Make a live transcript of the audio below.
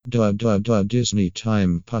Disney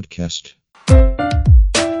Time Podcast.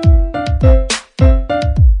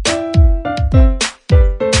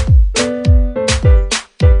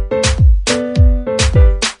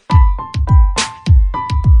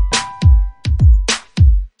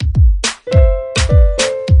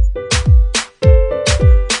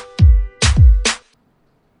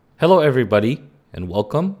 Hello, everybody, and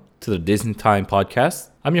welcome to the Disney Time Podcast.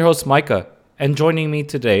 I'm your host, Micah, and joining me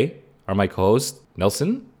today are my co-hosts,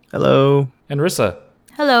 Nelson. Hello. And Rissa.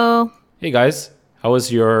 Hello. Hey, guys. How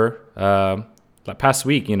was your past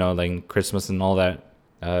week, like Christmas and all that?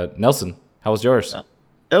 Nelson, how was yours?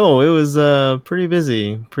 Oh, it was pretty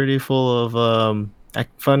busy, pretty full of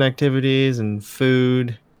fun activities and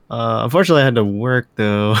food. Unfortunately, I had to work,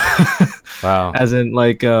 though. Wow. As in,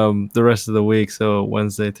 the rest of the week, so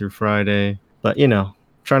Wednesday through Friday. But,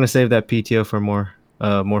 trying to save that PTO for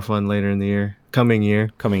more fun later in the year. Coming year,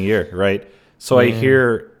 right? So yeah. I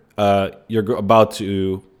hear you're about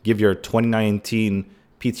to give your 2019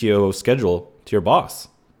 PTO schedule to your boss.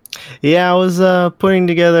 Yeah, I was putting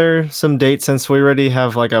together some dates since we already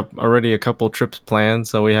have already a couple trips planned.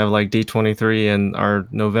 So we have like D23 and our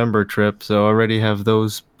November trip. So I already have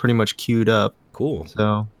those pretty much queued up. Cool.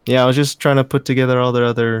 So yeah, I was just trying to put together all the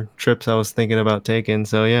other trips I was thinking about taking.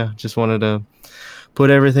 So yeah, just wanted to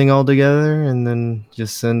put everything all together and then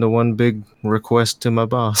just send a one big request to my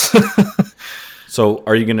boss. So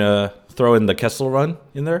are you going to throw in the Kessel Run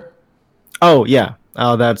in there? Oh, yeah.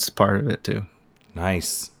 Oh, that's part of it too.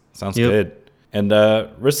 Nice. Sounds good. And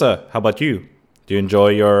Rissa, how about you? Do you enjoy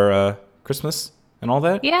your Christmas and all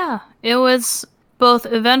that? Yeah, it was both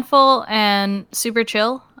eventful and super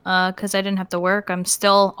chill because I didn't have to work. I'm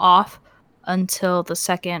still off until the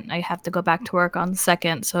 2nd. I have to go back to work on the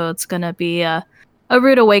 2nd, so it's going to be a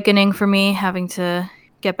rude awakening for me having to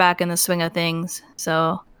get back in the swing of things.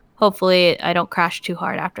 So hopefully I don't crash too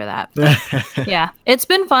hard after that. But yeah, it's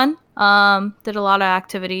been fun. Did a lot of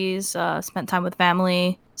activities, spent time with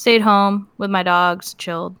family, stayed home with my dogs,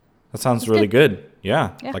 chilled. That sounds really good.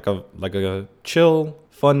 Yeah. Yeah. Like a chill,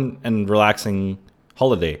 fun, and relaxing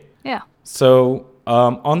holiday. Yeah. So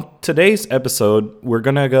on today's episode, we're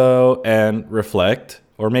gonna go and reflect,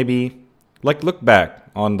 or maybe look back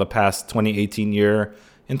on the past 2018 year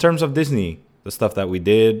in terms of Disney, the stuff that we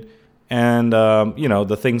did, and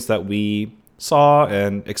the things that we saw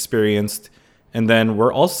and experienced. And then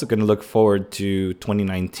we're also going to look forward to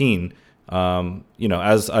 2019.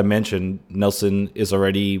 As I mentioned, Nelson is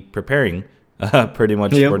already preparing pretty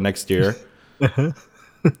much for next year.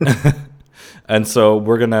 And so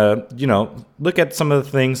we're going to, look at some of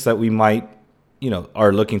the things that we might,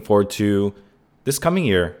 are looking forward to this coming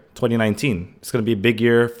year, 2019. It's going to be a big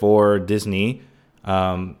year for Disney.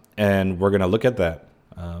 And we're going to look at that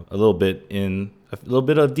a little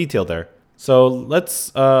bit of detail there. So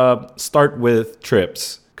let's start with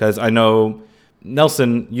trips, because I know,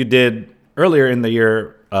 Nelson, you did earlier in the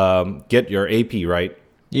year get your AP, right?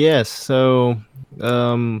 Yes. So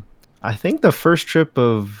I think the first trip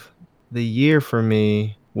of the year for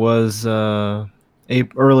me was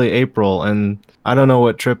early April, and I don't know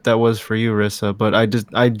what trip that was for you, Rissa, but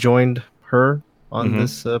I joined her on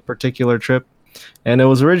this particular trip. And it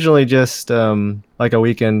was originally just like a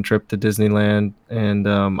weekend trip to Disneyland, and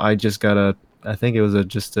I just got I think it was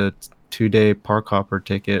just a 2-day park hopper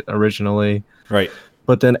ticket originally. Right.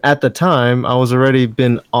 But then at the time, I was already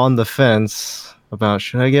been on the fence about,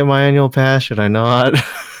 should I get my annual pass? Should I not?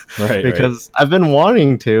 Right. Because I've been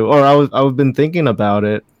wanting to, or I've been thinking about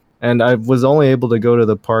it, and I was only able to go to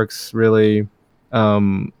the parks really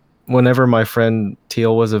whenever my friend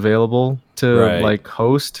Teal was available to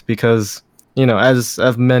host, because as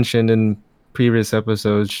I've mentioned in previous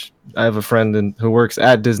episodes, I have a friend who works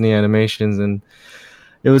at Disney Animations, and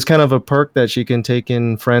it was kind of a perk that she can take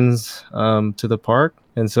in friends to the park.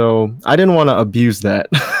 And so I didn't want to abuse that,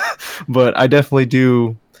 but I definitely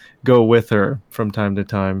do go with her from time to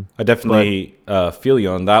time. I definitely feel you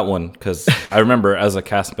on that one, because I remember as a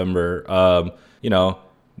cast member,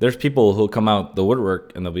 there's people who'll come out the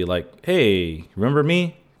woodwork and they'll be like, hey, remember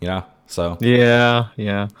me? So.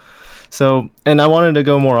 Yeah. So, and I wanted to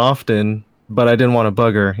go more often, but I didn't want to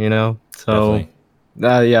bug her, So,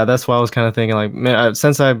 that's why I was kind of thinking, like, man,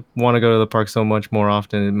 since I want to go to the park so much more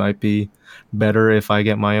often, it might be better if I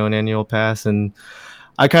get my own annual pass. And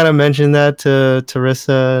I kind of mentioned that to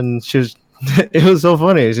Teresa, and it was so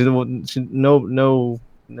funny. She no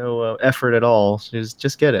effort at all. She was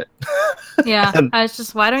just get it. Yeah, I was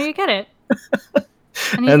just, why don't you get it?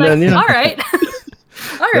 And he's And like, then, all right.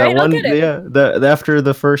 All right, I'll get it. Yeah, after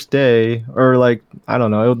the first day, or I don't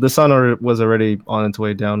know, the sun was already on its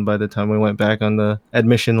way down by the time we went back on the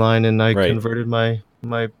admission line, and I converted my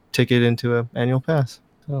ticket into an annual pass.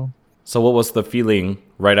 So what was the feeling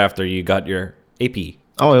right after you got your AP?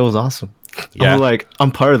 Oh, it was awesome. Yeah. I'm like,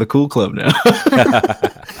 I'm part of the cool club now.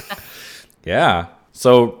 Yeah.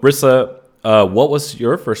 So Rissa, what was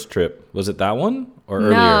your first trip? Was it that one or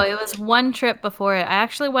earlier? No, it was one trip before it. I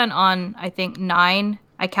actually went on, I think, 9.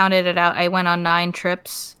 I counted it out. I went on 9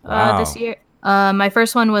 trips this Wow. year. My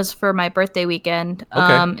first one was for my birthday weekend.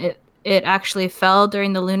 Okay. It actually fell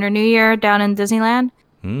during the Lunar New Year down in Disneyland.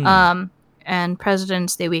 Hmm. And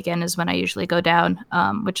President's Day weekend is when I usually go down,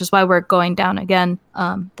 which is why we're going down again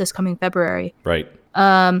this coming February. Right.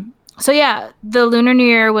 So yeah, the Lunar New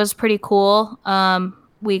Year was pretty cool.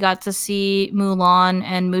 We got to see Mulan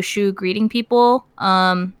and Mushu greeting people.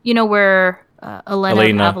 You know where Elena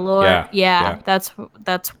Elena, Avalor? yeah.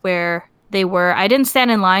 That's where they were. I didn't stand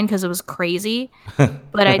in line because it was crazy,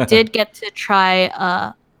 but I did get to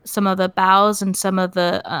try some of the baos and some of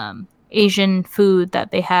the Asian food that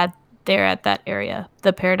they had there at that area,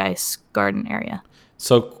 the Paradise Garden area.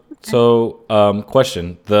 So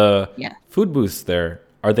question: the Yeah. food booths there,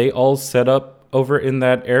 are they all set up over in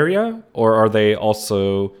that area, or are they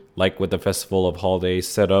also like with the Festival of Holidays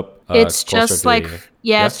set up? It's closer just to like the-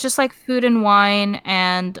 it's just like Food and Wine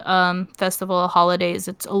and Festival of Holidays.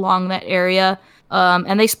 It's along that area.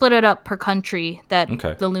 And they split it up per country that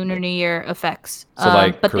Okay. the Lunar New Year affects. So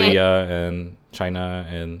like but they- Korea and China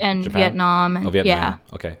and and Japan? Vietnam. Oh, Vietnam. Yeah.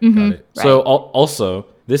 Okay, Mhm, got it. So right. also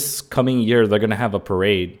this coming year they're gonna have a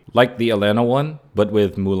parade like the Atlanta one, but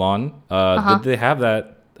with Mulan. Did they have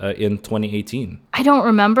that in 2018? I don't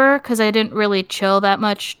remember because I didn't really chill that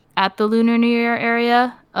much at the Lunar New Year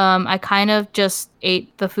area. I kind of just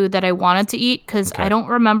ate the food that I wanted to eat because Okay. I don't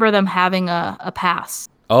remember them having a pass.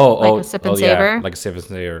 Oh, a sip and yeah, savor? like a sip and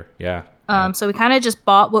savor. Yeah. So we kind of just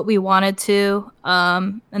bought what we wanted to,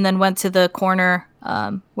 and then went to the corner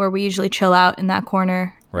where we usually chill out in that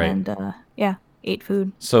corner. Right. And yeah, ate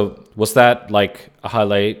food. So was that like a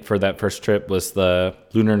highlight for that first trip? Was the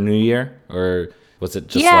Lunar New Year, or was it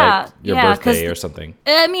just Yeah, like your yeah, 'cause birthday or something?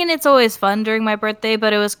 I mean, it's always fun during my birthday,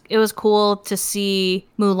 but it was cool to see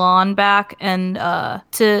Mulan back and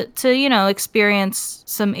to experience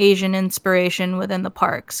some Asian inspiration within the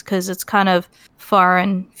parks because it's kind of far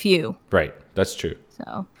and few. Right, that's true.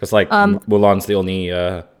 So Because like Mulan's the only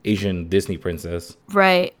Asian Disney princess.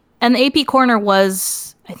 right, and the AP corner was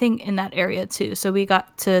I think in that area too, so we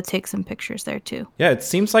got to take some pictures there too. Yeah, it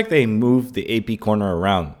seems like they moved the AP corner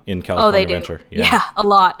around in California Oh, they do. Adventure. Yeah, a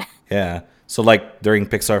lot. Yeah. So like during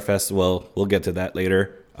Pixar Fest, well, we'll get to that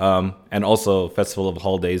later. And also Festival of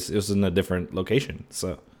Holidays, it was in a different location.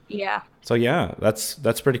 So Yeah. yeah,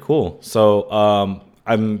 that's pretty cool. So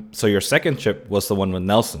so your second trip was the one with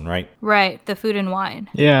Nelson, right? Right, the Food and Wine.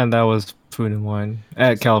 Yeah, that was Food and Wine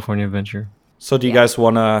at California Adventure. So do you guys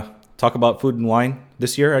want to talk about Food and Wine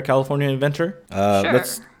this year at California Adventure? Sure.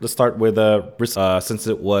 Let's start with since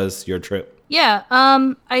it was your trip. Yeah,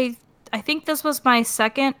 I think this was my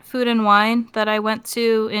second Food and Wine that I went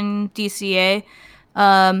to in DCA.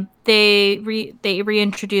 They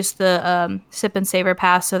reintroduced the Sip and Savor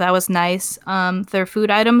Pass, so that was nice. Their food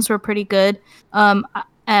items were pretty good,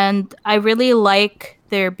 and I really like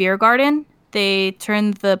their beer garden. They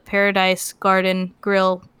turned the Paradise Garden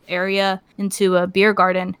Grill area into a beer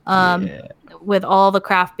garden with all the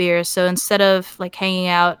craft beers. So instead of like hanging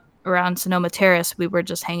out around Sonoma Terrace, we were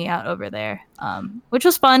just hanging out over there, which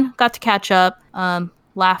was fun. Got to catch up,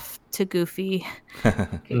 laugh to Goofy,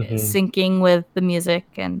 syncing with the music,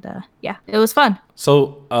 and yeah, it was fun.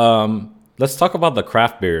 So let's talk about the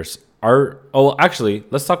craft beers. Actually,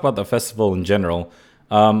 let's talk about the festival in general.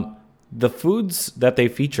 The foods that they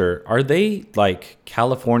feature, are they like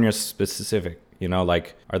California specific? You know,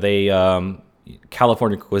 like are they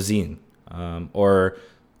California cuisine, or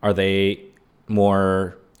are they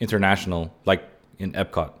more international, like in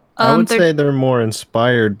Epcot? I would they're- say they're more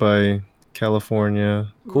inspired by California.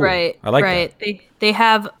 Cool. Right, I like right. They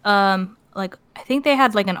have like I think they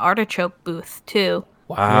had like an artichoke booth too.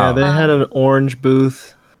 Wow. Yeah, they had an orange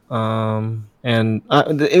booth, and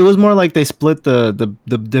it was more like they split the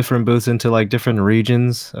different booths into like different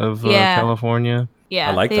regions of Yeah. California.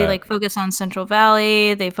 Yeah, I like they that. like focus on Central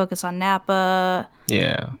Valley. They focus on Napa,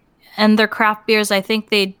 Yeah, and their craft beers. I think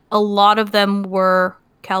a lot of them were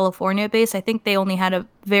California based. I think they only had a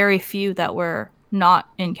very few that were not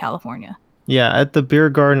in California. yeah. At the beer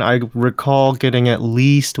garden, I recall getting at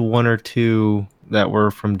least one or two that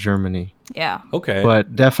were from Germany, Yeah, Okay.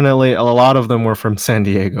 but definitely a lot of them were from San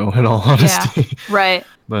Diego. In all honesty, right.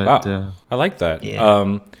 but Wow. I like that.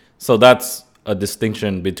 Yeah. So that's a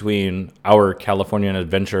distinction between our California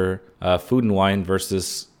Adventure Food and Wine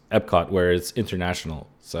versus Epcot, where it's international.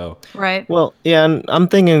 So Right. Well, yeah, and I'm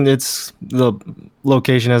thinking it's the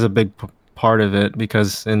location has a big part of it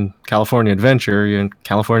because in California Adventure, you're in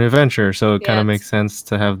California Adventure, so it kind of Yes. makes sense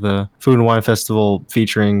to have the Food and Wine Festival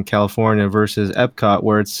featuring California versus Epcot,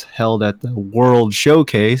 where it's held at the World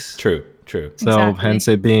Showcase. true. So Exactly. hence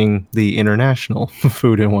it being the International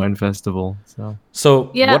Food and Wine Festival. So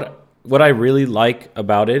Yeah. what I really like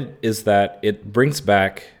about it is that it brings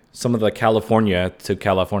back some of the California to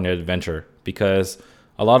California Adventure, because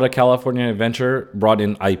a lot of California Adventure brought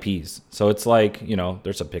in IPs. So it's like,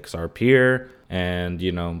 there's a Pixar Pier, and,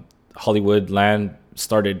 Hollywood Land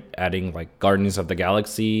started adding like Guardians of the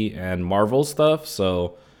Galaxy and Marvel stuff.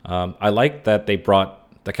 So I like that they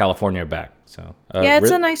brought the California back. So Yeah,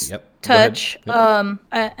 it's a nice yep, go ahead. touch. Yep.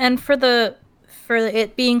 And for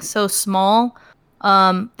it being so small,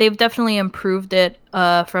 they've definitely improved it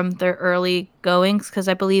from their early goings, because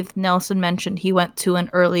I believe Nelson mentioned he went to an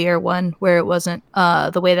earlier one where it wasn't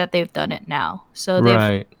the way that they've done it now. So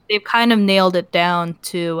Right. they've kind of nailed it down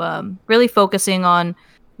to really focusing on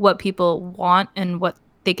what people want and what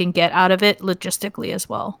they can get out of it logistically as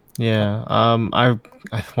well. Yeah. I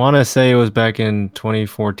want to say it was back in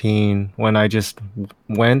 2014 when I just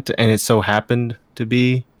went, and it so happened to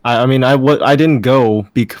be. I mean, I didn't go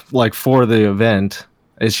for the event.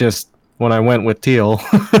 It's just when I went with Teal,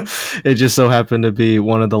 it just so happened to be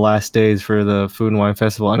one of the last days for the Food and Wine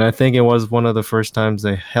Festival, and I think it was one of the first times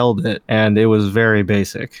they held it, and it was very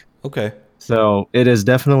basic. Okay. So it has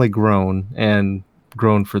definitely grown, and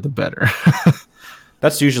grown for the better.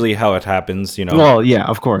 That's usually how it happens, Well, yeah,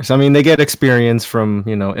 of course. I mean, they get experience from,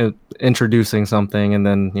 introducing something, and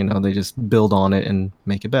then, they just build on it and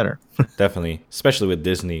make it better. Definitely, especially with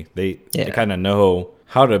Disney, they Yeah. kind of know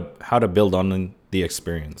how to build on the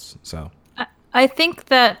experience. So I think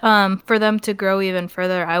that for them to grow even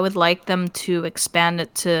further, I would like them to expand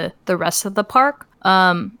it to the rest of the park.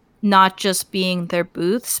 Not just being their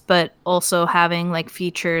booths, but also having like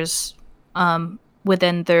features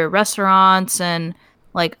within their restaurants and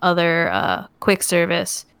like other quick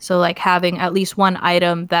service. So like having at least one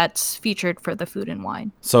item that's featured for the food and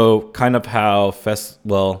wine. So kind of how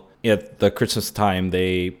at the Christmas time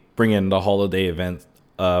they bring in the holiday event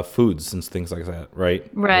foods and things like that, right?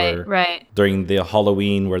 Right, Or right. during the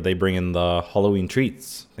Halloween where they bring in the Halloween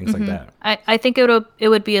treats, things like that. I think it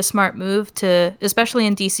would be a smart move to, especially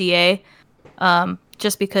in DCA,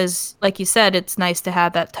 just because, like you said, it's nice to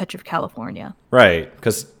have that touch of California. Right,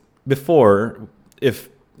 because before, if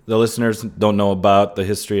the listeners don't know about the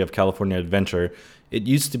history of California Adventure, it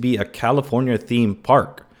used to be a California themed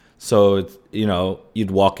park. So it's,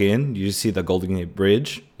 you'd walk in, you see the Golden Gate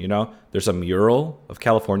Bridge, there's a mural of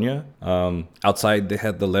California. Outside they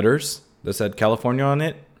had the letters that said California on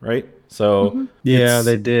it, right? So Yeah,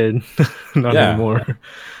 they did. Not Yeah. anymore.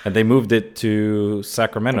 and they moved it to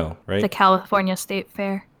Sacramento, right? The California State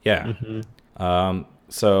Fair. Yeah.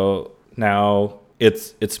 So now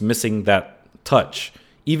it's missing that touch.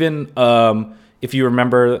 Even if you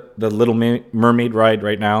remember the Little Mermaid ride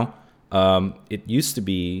right now, it used to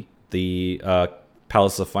be the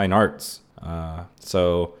Palace of Fine Arts.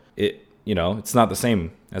 So it's not the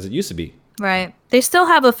same as it used to be. Right. They still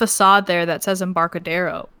have a facade there that says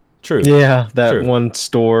Embarcadero. True. Yeah, that True. one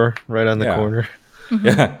store right on the Yeah. corner.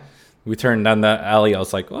 Yeah. We turned down that alley. I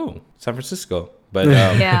was like, oh, San Francisco. But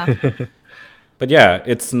Yeah. But yeah,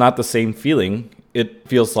 it's not the same feeling. It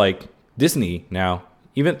feels like Disney now.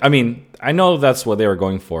 I know that's what they were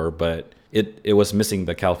going for, but it was missing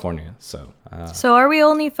the California. So So are we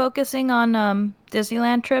only focusing on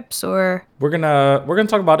Disneyland trips, or we're gonna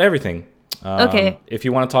talk about everything. Okay. If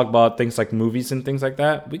you want to talk about things like movies and things like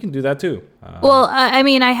that, we can do that too. well,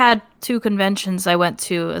 I had 2 conventions I went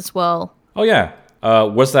to as well. Oh yeah,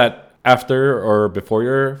 was that after or before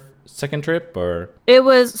your second trip, or I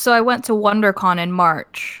went to WonderCon in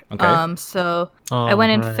March. Okay. So Oh, I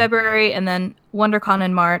went in right. February, and then WonderCon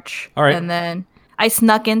in March. All right. And then I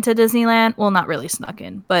snuck into Disneyland. Well, not really snuck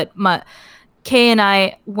in, but Kay and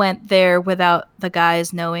I went there without the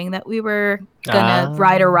guys knowing that we were gonna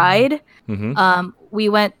ride a ride. Mhm. We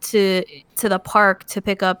went to the park to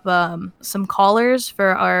pick up some collars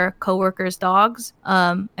for our coworkers' dogs,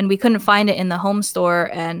 and we couldn't find it in the home store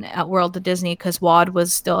and at World of Disney because WAD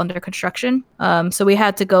was still under construction. So we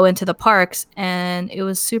had to go into the parks, and it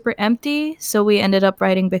was super empty. So we ended up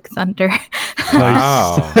riding Big Thunder.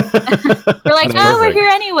 Wow, We're like, That's oh, we're perfect. here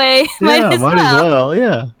anyway. Yeah, might as well.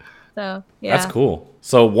 Yeah. So yeah, that's cool.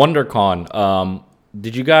 So WonderCon,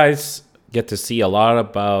 did you guys get to see a lot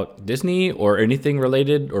about Disney or anything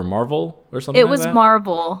related or Marvel or something It like was that?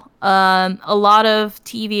 Marvel. A lot of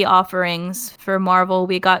TV offerings for Marvel.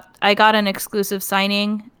 I got an exclusive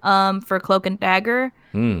signing for Cloak and Dagger.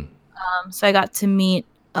 Hmm. So I got to meet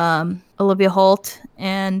Olivia Holt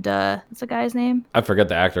and what's the guy's name? I forget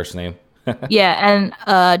the actor's name. Yeah,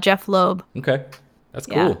 and Jeff Loeb. Okay. That's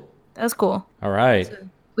Yeah, cool. that was cool. All right.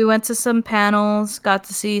 We went to some panels, got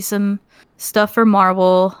to see some stuff for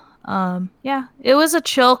Marvel. Yeah, it was a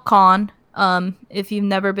chill con. If you've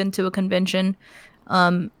never been to a convention,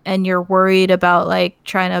 and you're worried about like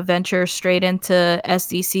trying to venture straight into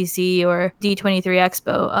SDCC or D23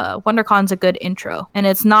 Expo, WonderCon's a good intro, and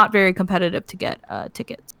it's not very competitive to get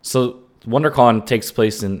tickets. So WonderCon takes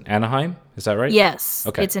place in Anaheim. Is that right? Yes,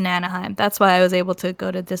 Okay. it's in Anaheim. That's why I was able to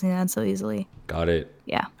go to Disneyland so easily. Got it.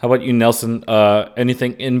 Yeah. How about you, Nelson?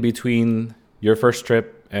 Anything in between your first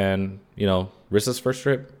trip and, Rissa's first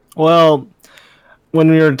trip? Well, when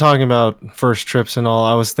we were talking about first trips and all,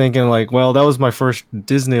 I was thinking like, well, that was my first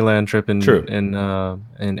Disneyland trip True.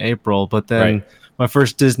 in April, but then Right. my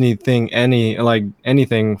first Disney thing,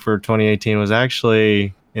 anything for 2018 was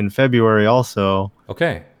actually in February also,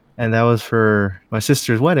 Okay. and that was for my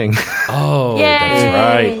sister's wedding. Oh, Yay! that's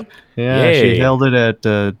right. Yeah, Yay. she held it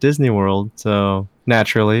at Disney World, so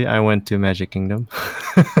naturally I went to Magic Kingdom.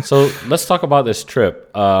 So let's talk about this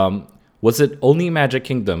trip. Was it only Magic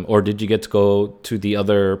Kingdom, or did you get to go to the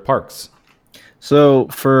other parks? So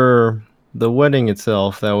for the wedding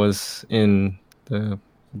itself, that was in the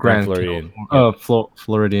Grand Grand Floridian.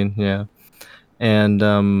 Floridian, yeah.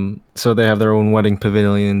 And so they have their own wedding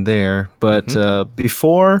pavilion there. But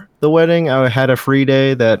before the wedding, I had a free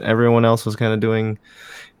day that everyone else was kind of doing,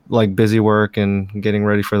 like busy work and getting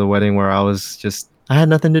ready for the wedding, where I had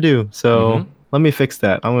nothing to do. So let me fix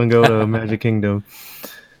that. I'm gonna go to Magic Kingdom.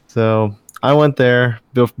 So I went there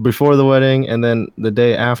before the wedding, and then the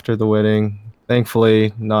day after the wedding.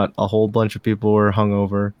 Thankfully, not a whole bunch of people were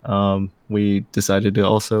hungover. We decided to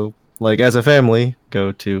also, like as a family,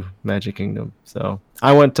 go to Magic Kingdom. So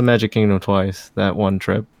I went to Magic Kingdom twice that one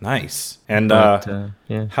trip. Nice. And But,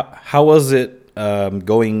 yeah. how was it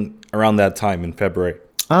going around that time in February?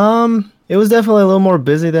 It was definitely a little more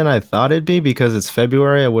busy than I thought it'd be because it's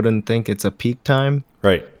February. I wouldn't think it's a peak time.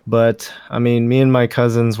 Right. But I mean, me and my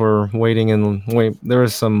cousins were waiting there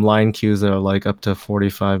was some line queues that are like up to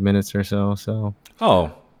 45 minutes or so. So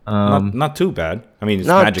Oh, not too bad. I mean, it's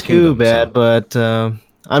not Magic too Kingdom. bad, So. but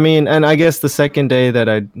I mean, and I guess the second day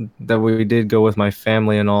that we did go with my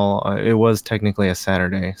family and all, it was technically a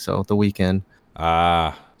Saturday, so the weekend.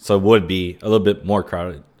 So it would be a little bit more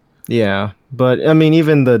crowded. Yeah, but I mean,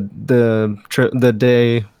 even the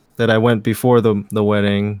day that I went before the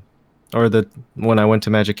wedding, or when I went to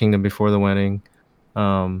Magic Kingdom before the wedding,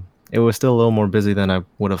 it was still a little more busy than I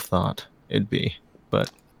would have thought it'd be.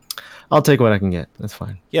 But I'll take what I can get. That's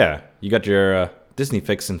fine. Yeah, you got your Disney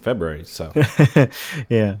fix in February, so.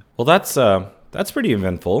 Yeah. Well, that's pretty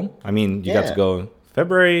eventful. I mean, you got to Yeah. go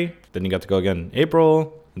February, then you got to go again in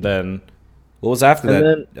April, then what was after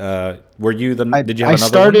And that? Were you the? Did you I have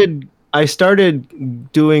another one? I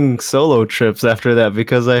started doing solo trips after that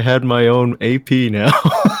because I had my own AP now.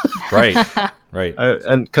 Right, right.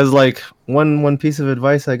 And because like one piece of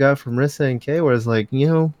advice I got from Rissa and Kay was like,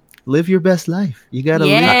 live your best life. You gotta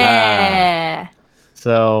live. Yeah.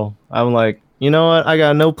 So I'm like, you know what? I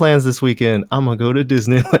got no plans this weekend. I'm gonna go to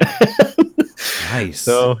Disneyland. Nice.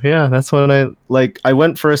 So yeah, that's when I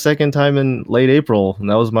went for a second time in late April, and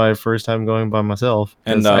that was my first time going by myself.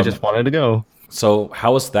 And, And I just wanted to go. So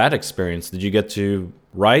how was that experience? Did you get to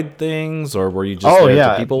ride things, or were you just Oh, there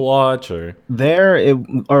yeah. to people watch, or?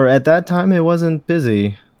 At that time it wasn't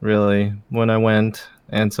busy really when I went,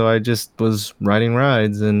 and so I just was riding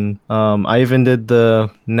rides, and I even did the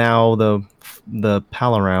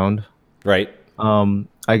pal around. Right.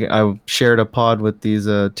 I shared a pod with these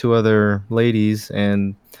two other ladies,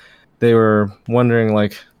 and they were wondering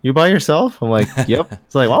like, "You by yourself?" I'm like, "Yep."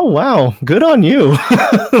 It's like, "Oh wow, good on you!"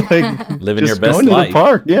 Like Living your just best going to life. the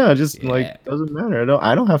park, yeah. Just Yeah. like doesn't matter.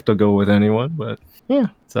 I don't have to go with anyone, but yeah.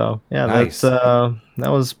 So yeah, Nice. that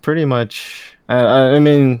was pretty much. I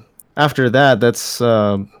mean, after that, that's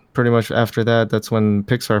pretty much after that. That's when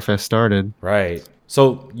Pixar Fest started. Right.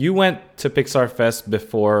 So you went to Pixar Fest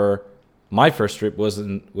before my first trip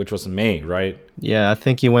which was in May, right? Yeah, I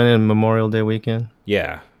think you went in Memorial Day weekend.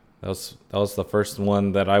 Yeah. That was the first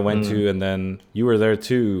one that I went to, and then you were there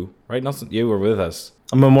too, right, Nelson? You were with us.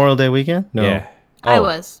 A Memorial Day weekend? No. Yeah. I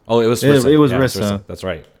was. Oh, it was It- Rissa. it was Yeah, Rissa. That's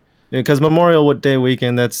right. Because Memorial Day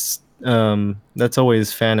weekend, that's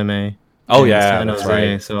always Fanime. Oh, in yeah, San that's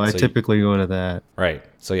Jose, right. So I So you- typically go to that. Right.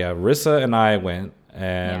 So yeah, Rissa and I went.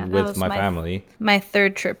 and that with was my family. My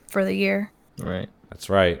third trip for the year. Right. That's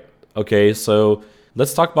right. Okay, so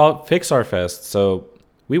let's talk about Pixar Fest. So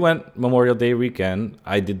we went Memorial Day weekend.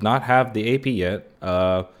 I did not have the AP yet,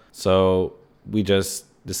 so we just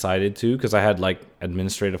decided to because I had like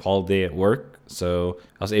administrative holiday at work, so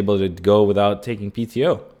I was able to go without taking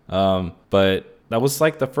PTO. But that was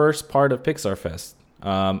like the first part of Pixar Fest.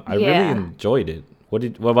 I really Yeah. enjoyed it. What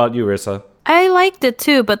about you, Rissa? I liked it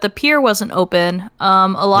too, but the pier wasn't open. A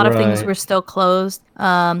lot of things Right. were still closed.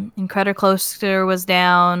 Incredicoaster was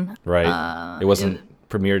down. Right, it wasn't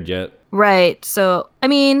premiered yet. Right. So, I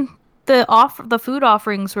mean, the food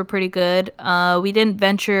offerings were pretty good. We didn't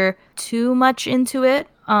venture too much into it.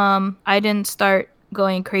 I didn't start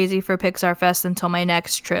going crazy for Pixar Fest until my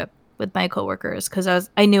next trip with my coworkers because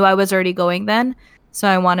I knew I was already going then, so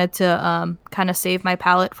I wanted to kind of save my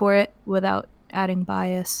palate for it without adding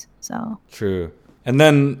bias. So True. And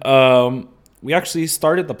then we actually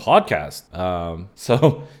started the podcast.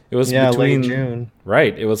 So it was Yeah, between late June.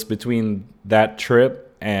 right. It was between that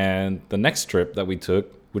trip and the next trip that we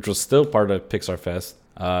took, which was still part of Pixar Fest,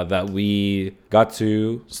 that we got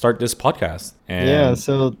to start this podcast. And Yeah,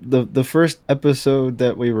 so the first episode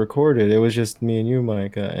that we recorded, it was just me and you,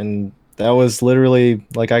 Micah, and that was literally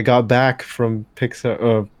like I got back from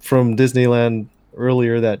from Disneyland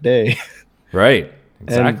earlier that day. right,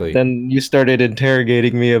 exactly. And then you started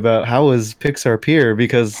interrogating me about how was Pixar Pier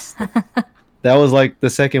because that was like the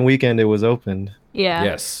second weekend it was opened. yeah.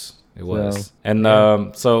 Yes, it was. So,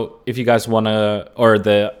 And so if you guys want to, or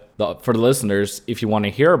for the listeners, if you want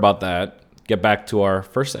to hear about that, get back to our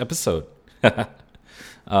first episode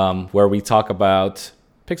where we talk about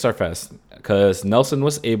Pixar Fest because Nelson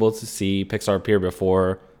was able to see Pixar Pier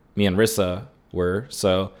before me and Rissa were.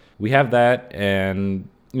 So we have that, and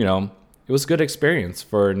it was a good experience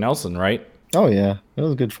for Nelson, right? Oh yeah, it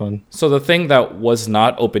was good fun. So the thing that was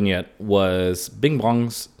not open yet was Bing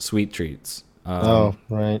Bong's Sweet Treats. Oh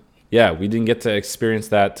right. Yeah, we didn't get to experience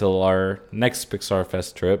that till our next Pixar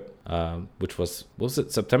Fest trip, which was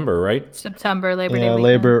it September, right? September Labor Day Yeah,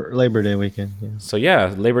 weekend. Labor Day weekend. Yeah. So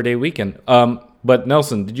yeah, Labor Day weekend. But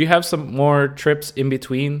Nelson, did you have some more trips in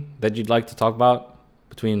between that you'd like to talk about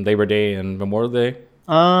between Labor Day and Memorial Day?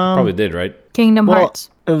 Probably did, right? Kingdom Well, Hearts.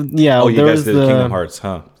 Yeah. Oh, you there guys was did Kingdom Hearts,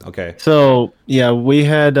 huh? Okay. So yeah, we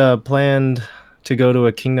had planned to go to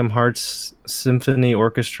a Kingdom Hearts Symphony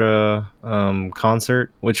Orchestra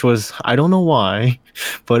concert, which was, I don't know why,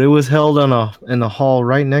 but it was held in a hall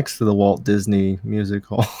right next to the Walt Disney Music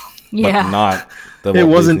Hall. Yeah. But not the It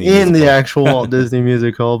Walt wasn't Disney in the Music Hall. actual Walt Disney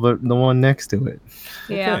Music Hall, but the one next to it.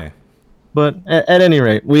 Yeah. Okay. But at any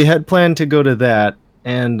rate, we had planned to go to that,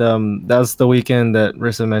 and that was the weekend that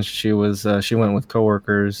Rissa mentioned she went with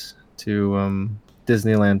coworkers to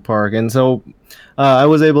Disneyland Park, and so I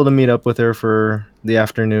was able to meet up with her for the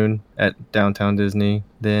afternoon at Downtown Disney.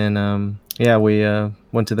 Then we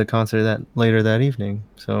went to the concert later that evening,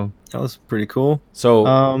 so that was pretty cool. So,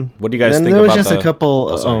 what do you guys then think there was about just the... a couple.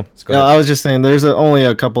 Oh, sorry. Go No, ahead. I was just saying there's only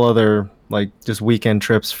a couple other like just weekend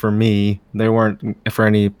trips for me. They weren't for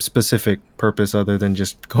any specific purpose other than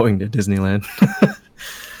just going to Disneyland.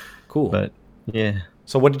 Cool. But yeah,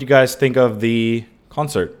 So, what did you guys think of the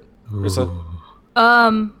concert, Rissa?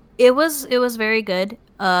 It was very good.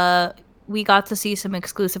 We got to see some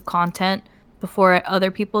exclusive content before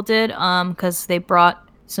other people did. Because they brought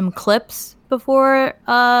some clips before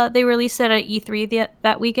they released it at E3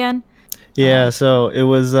 that weekend. yeah. So it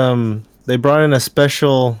was they brought in a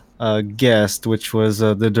special guest, which was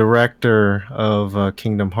the director of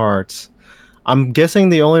Kingdom Hearts. I'm guessing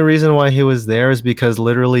the only reason why he was there is because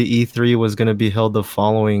literally E3 was going to be held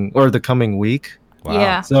the coming week. Wow.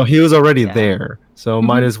 Yeah. So he was already Yeah. there. So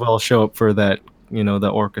might as well show up for that, the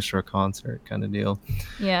orchestra concert kind of deal.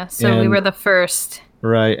 Yeah. So we And- were the first.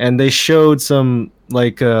 Right. And they showed some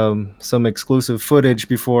some exclusive footage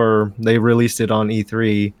before they released it on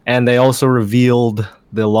E3, and they also revealed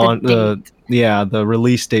the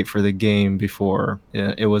release date for the game before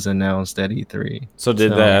it was announced at E3. So,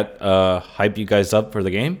 did So- that hype you guys up for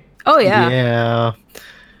the game? Oh yeah. Yeah.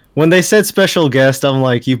 When they said special guest, I'm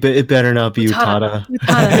like, it better not be Utada.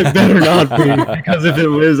 Utada. It better not be, because if it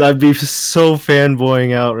was, I'd be so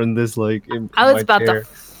fanboying out in this I was about to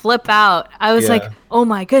flip out. I was like, Yeah. oh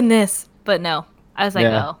my goodness. But no. I was like,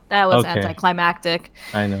 Yeah. no. That was Okay. anticlimactic.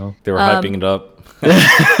 I know. They were hyping it up.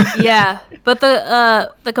 Yeah. But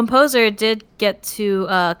the composer did get to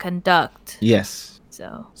conduct. Yes.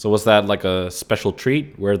 So So, was that like a special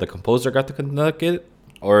treat where the composer got to conduct it,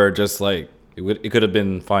 or just like it could have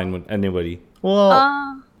been fine with anybody? Well,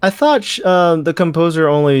 I thought the composer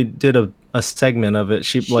only did a segment of it.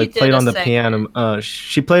 She like did played a on the segment. piano.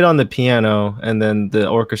 She played on the piano, and then the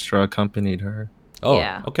orchestra accompanied her. Oh,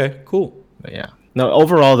 Yeah. okay, cool. But yeah. No,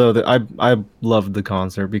 overall though, I loved the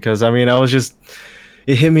concert because I mean I was just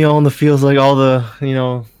it hit me all in the feels like all the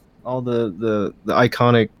all the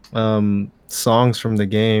iconic songs from the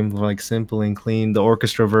game like Simple and Clean, the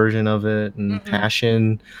orchestra version of it, and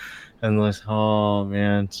Passion, and like oh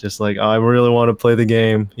man, it's just like I really want to play the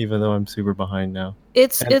game even though I'm super behind now.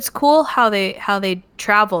 It's cool how they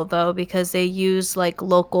travel though, because they use like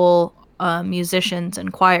local musicians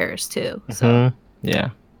and choirs too. So Mhm. Yeah.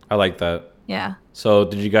 I like that. yeah, So,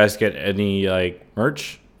 did you guys get any like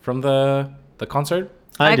merch from the concert?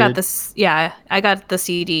 I got did. this. Yeah, I got the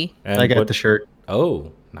CD. And I got what- the shirt.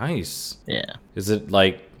 Oh, nice. Yeah. Is it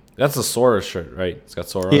like that's a Sora shirt, right? It's got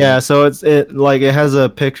Sora. Yeah, On so it has a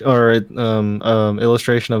picture or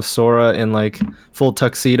illustration of Sora in like full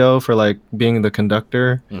tuxedo for like being the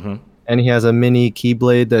conductor, it. Mm-hmm. and he has a mini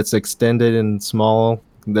keyblade that's extended and small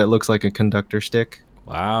that looks like a conductor stick.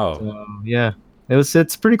 Wow. Yeah,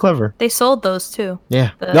 it's pretty clever. They sold those too.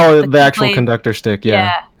 Yeah, The- no, the the actual keyblade. conductor stick.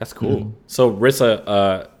 Yeah, That's cool. So,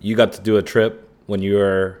 Rissa, you got to do a trip when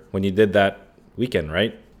you did that weekend,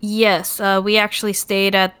 right? Yes, we actually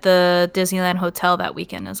stayed at the Disneyland Hotel that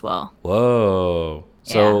weekend as well. Whoa.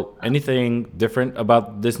 So, anything different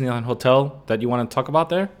about Disneyland Hotel that you want to talk about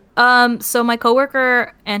there? So my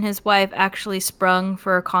coworker and his wife actually sprung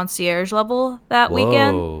for a concierge level that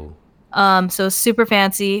weekend. Whoa. So super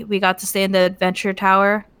fancy. We got to stay in the Adventure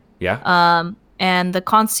Tower. Yeah. And the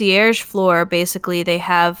concierge floor, basically, they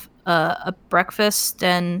have a breakfast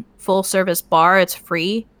and full service bar. It's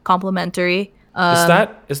free, complimentary.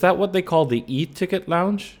 Is that what they call the e-ticket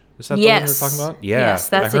lounge? Is that the one you're talking about? Yeah. Yes,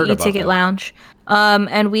 that's I heard the about e-ticket that. lounge.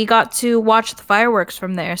 And we got to watch the fireworks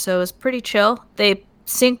from there, so it was pretty chill. They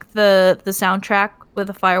sync the soundtrack with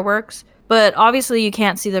the fireworks, but obviously you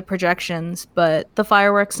can't see the projections. But the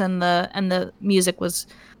fireworks and the music was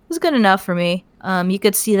good enough for me. You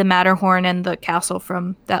could see the Matterhorn and the castle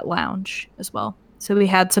from that lounge as well. So we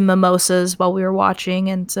had some mimosas while we were watching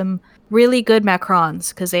and some really good macarons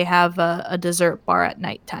because they have a dessert bar at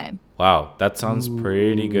nighttime. Wow, that sounds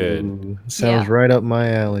pretty good. Ooh, sounds Yeah. right up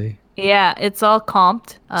my alley. Yeah, it's all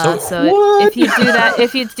comped. So- So What? if you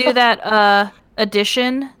do that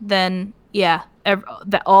addition, then yeah,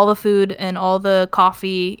 all the food and all the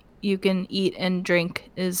coffee you can eat and drink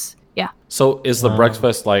is yeah. So is the Wow.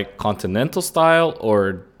 breakfast like continental style,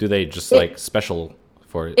 or do they just like special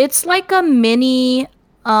for it? It's like a mini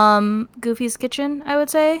Goofy's Kitchen, I would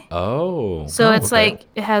say. Oh. So it's okay. like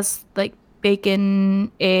it has like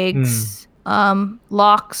bacon, eggs,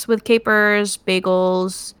 lox with capers,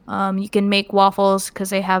 bagels. You can make waffles because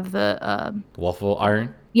they have the waffle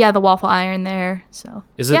iron. the waffle iron there. So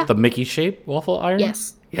Is it yeah. the Mickey shaped waffle iron?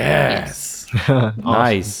 Yes, Yes. Awesome.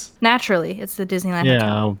 Nice. naturally, it's the Disneyland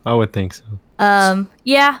Hotel. Yeah, I would think so.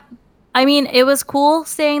 Yeah. I mean, it was cool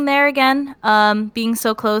staying there again. Being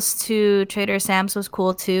so close to Trader Sam's was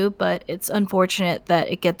cool too, but it's unfortunate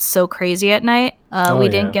that it gets so crazy at night. We yeah.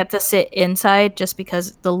 didn't get to sit inside just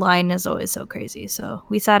because the line is always so crazy. So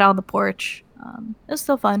we sat on the porch. It was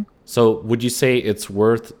still fun. So would you say it's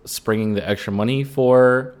worth springing the extra money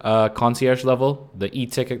for concierge level, the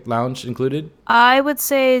e-ticket lounge included? I would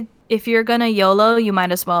say if you're gonna YOLO, you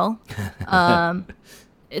might as well.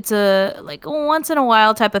 It's a like once in a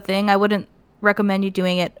while type of thing. I wouldn't recommend you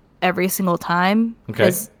doing it every single time. Okay.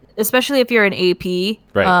 'Cause especially if you're an AP,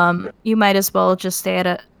 Right. you might as well just stay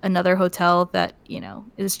at another hotel that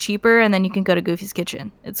is cheaper, and then you can go to Goofy's Kitchen.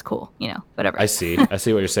 It's cool, whatever. I see what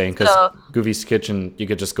you're saying, because So- Goofy's Kitchen, you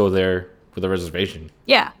could just go there with a reservation,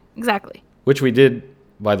 Yeah, exactly. which we did,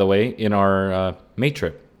 by the way, in our May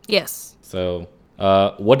trip. Yes. So,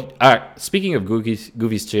 speaking of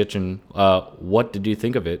Goofy's Kitchen, what did you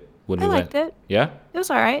think of it when I we liked went? it. Yeah. It was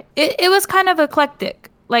all right. It was kind of eclectic.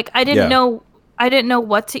 Like I didn't Yeah. know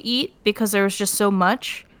what to eat because there was just so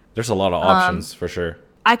much. There's a lot of options for sure.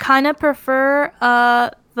 I kind of prefer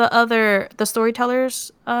the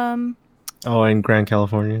storytellers Oh, in Grand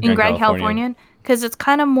California. in Grand Grand Californian. Californian because it's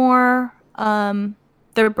kind of more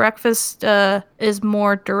their breakfast is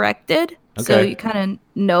more directed. So Okay. you kind of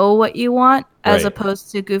know what you want as Right.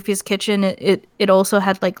 opposed to Goofy's Kitchen. It also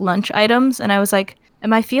had like lunch items, and I was like,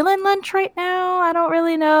 am I feeling lunch right now? I don't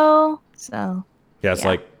really know. So Yeah, it's yeah.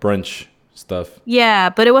 like brunch stuff. yeah,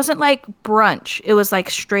 but it wasn't like brunch. It was like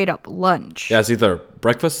straight up lunch. Yeah, it's either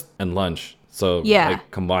breakfast and lunch. So Yeah.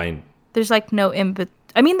 like combined. There's like no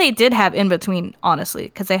I mean, they did have in between, honestly,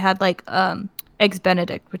 because they had like eggs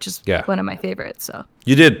Benedict, which is Yeah. one of my favorites. So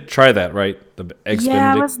You did try that, right? The eggs yeah, I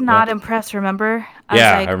Benedict? was not Yeah. impressed. Remember?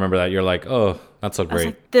 Yeah, was like, I remember that. You're like, oh, Not so I was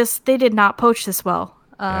great. like, they did not poach this well.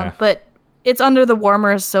 Yeah. But it's under the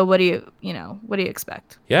warmers, so what do you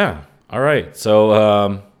expect? Yeah. All right.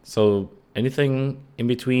 So anything in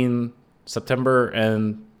between September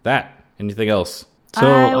and that? Anything else? So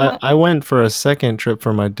I I went for a second trip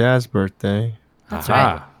for my dad's birthday, That's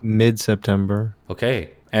Aha. mid-September.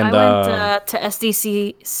 Okay. I And went to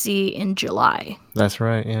SDCC in July. That's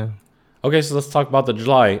right, yeah. okay, so let's talk about the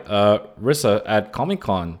July. Rissa, at Comic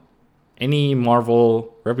Con, any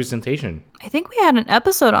Marvel representation? I think we had an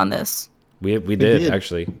episode on this. We did did.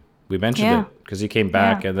 actually. We mentioned Yeah. it because you came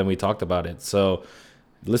back Yeah. and then we talked about it. So,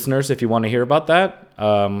 listeners, if you want to hear about that,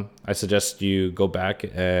 I suggest you go back,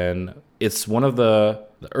 and it's one of the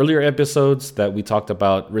earlier episodes that we talked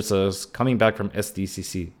about Rissa's coming back from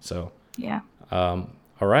SDCC. So, Yeah.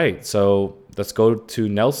 all right, so let's go to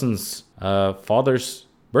Nelson's father's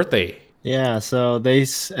birthday. Yeah, so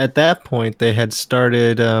at that point they had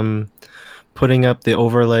started putting up the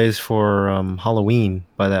overlays for Halloween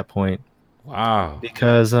by that point. Wow.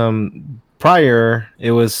 Because prior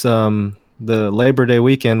it was the Labor Day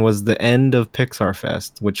weekend was the end of Pixar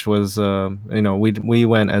Fest, which was we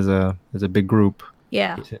went as a big group.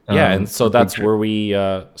 Yeah. Yeah, um, and so a big that's trip. where we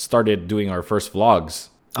started doing our first vlogs.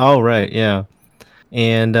 Oh right, yeah.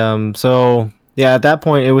 And so yeah, at that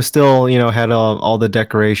point it was still, had all the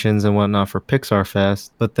decorations and whatnot for Pixar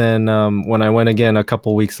Fest. But then when I went again a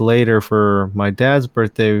couple weeks later for my dad's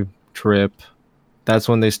birthday trip, that's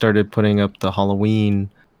when they started putting up the Halloween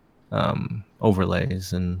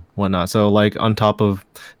overlays and whatnot. So like on top of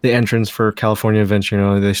the entrance for California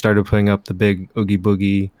Adventure, they started putting up the big Oogie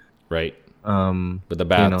Boogie, Right. With the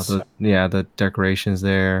you know, bats. the decorations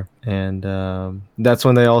there. And that's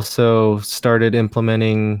when they also started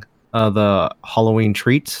implementing the Halloween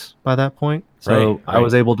treats by that point. So Right, I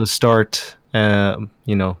was right. able to start,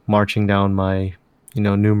 marching down my,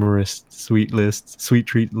 numerous sweet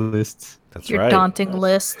treat lists. That's Your right. daunting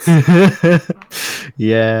lists.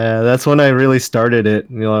 Yeah, that's when I really started it.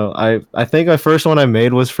 I think my first one I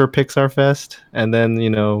made was for Pixar Fest, and then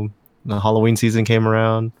the Halloween season came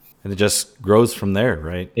around. And it just grows from there,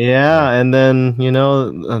 right? Yeah, and then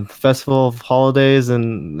Festival of Holidays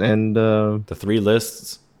and The 3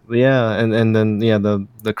 lists. yeah, and then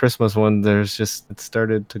the Christmas one. It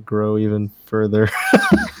started to grow even further.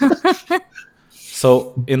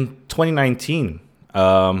 So in 2019,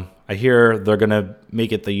 I hear they're gonna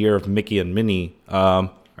make it the year of Mickey and Minnie. Are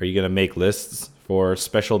you gonna make lists for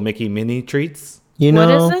special Mickey Minnie treats? What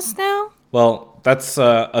is this now? Well, that's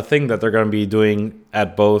a thing that they're gonna be doing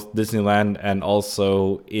at both Disneyland and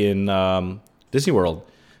also in Disney World.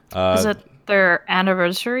 Is it their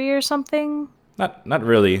anniversary or something? Not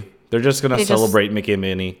really. They're just gonna They just- celebrate Mickey and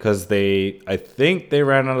Minnie because I think they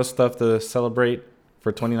ran out of stuff to celebrate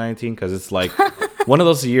for 2019 because it's like one of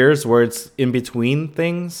those years where it's in between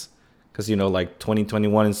things. Because like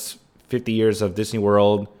 2021 is 50 years of Disney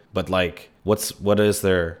World, but like what is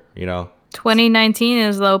there? 2019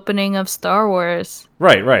 is the opening of Star Wars.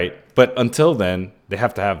 Right. But until then, they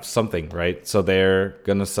have to have something, right? So they're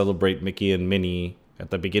gonna celebrate Mickey and Minnie at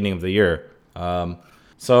the beginning of the year.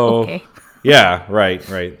 So Okay. yeah, right.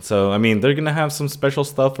 So I mean, they're gonna have some special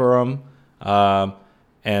stuff for them,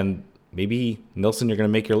 and maybe Nelson, you're gonna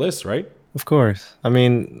make your list, right? Of course. I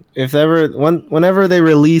mean, whenever they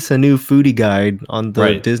release a new foodie guide on the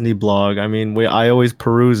Right. Disney blog, I mean, I always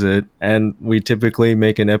peruse it, and we typically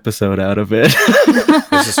make an episode out of it.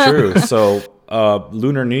 This is true. So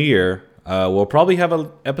Lunar New Year, we'll probably have an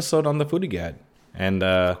episode on the foodie guide, and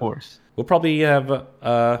Of course. we'll probably have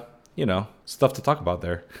stuff to talk about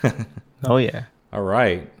there. Oh yeah. All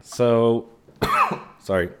right. So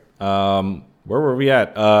sorry. Where were we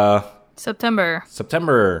at? September.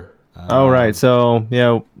 September. Oh right. So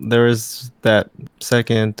yeah, there was that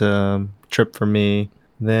second trip for me.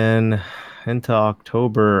 Then into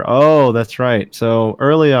October. Oh, that's right. So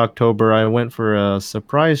early October, I went for a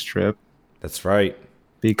surprise trip That's right.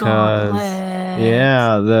 because Gauntlet.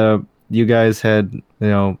 yeah, you guys had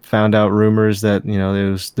found out rumors that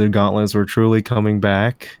the gauntlets were truly coming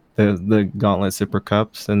back, the Gauntlet Super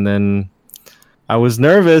Cups, and then I was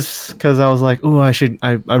nervous because I was like, "Ooh,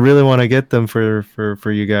 I really want to get them for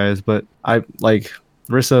you guys," but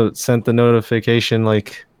Rissa sent the notification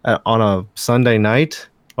on a Sunday night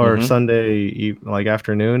or Mhm. Sunday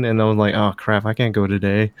afternoon, and I was like, "Oh crap, I can't go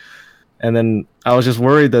today." And then I was just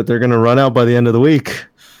worried that they're gonna run out by the end of the week.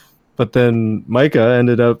 But then Micah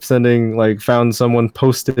ended up found someone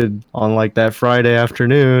posted on that Friday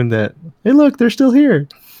afternoon that, hey, look, they're still here.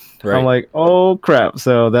 Right. I'm like, oh crap.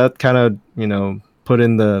 So that kind of, put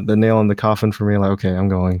in the nail in the coffin for me. Like, okay, I'm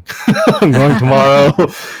going. I'm going tomorrow.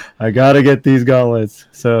 I gotta get these gauntlets.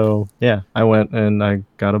 So yeah, I went and I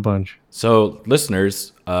got a bunch. So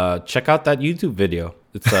listeners, check out that YouTube video.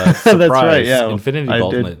 It's a surprise That's right, yeah. Infinity I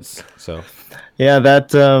did. Gauntlets. So Yeah,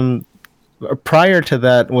 that prior to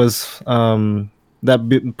that was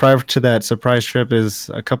prior to that surprise trip is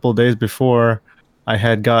a couple of days before I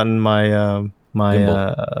had gotten my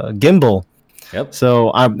gimbal. yep.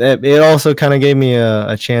 So it also kind of gave me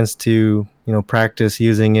a chance to practice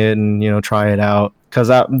using it and try it out. Because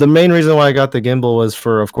the main reason why I got the gimbal was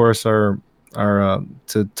for, of course, our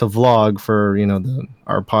to vlog for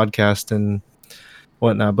our podcast and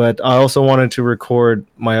whatnot. But I also wanted to record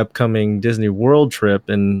my upcoming Disney World trip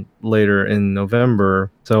later in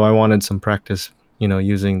November. So I wanted some practice,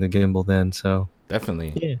 using the gimbal then. So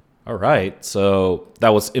Definitely. yeah. All right. So that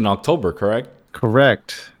was in October, correct?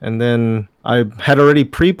 Correct. And then I had already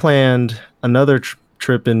pre-planned another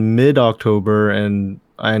trip in mid-October, and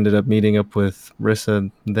I ended up meeting up with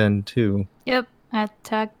Rissa then too. Yep, I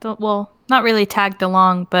tagged. Well, not really tagged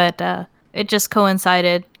along, but it just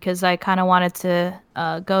coincided because I kind of wanted to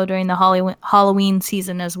go during the Halloween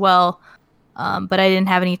season as well, but I didn't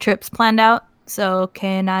have any trips planned out, so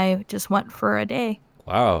Kay and I just went for a day.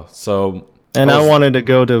 Wow. So And I wanted to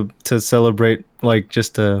go to celebrate, like,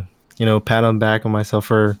 just to pat on back on myself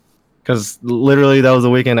because literally that was the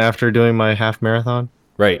weekend after doing my half marathon.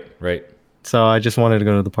 right. So I just wanted to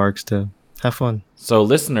go to the parks to have fun. So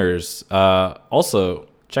listeners, also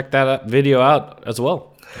check that video out as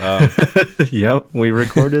well. Yep, we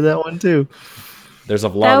recorded that one too. There's a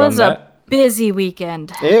vlog That on was that. a busy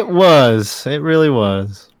weekend, It really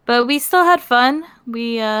was. but we still had fun.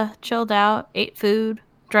 We chilled out, ate food,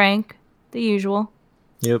 drank, the usual.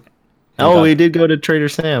 Yep. And Oh, got- we did go to Trader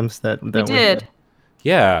Sam's that We weekend. did.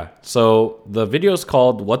 Yeah. So the video is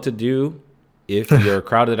called "What to Do If You're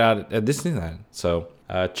Crowded Out at Disneyland." So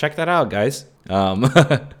check that out, guys.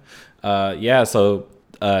 Yeah. So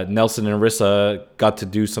Nelson and Rissa got to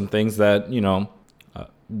do some things that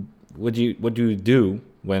what do you do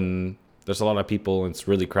when there's a lot of people and it's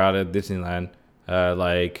really crowded at Disneyland?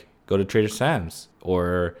 Like go to Trader Sam's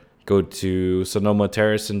or go to Sonoma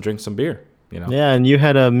Terrace and drink some beer. Yeah, and you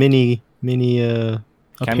had a mini Cameo.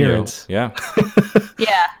 appearance. Yeah.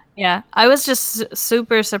 Yeah. I was just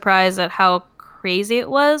super surprised at how crazy it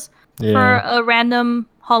was for Yeah. a random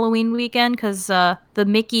Halloween weekend because the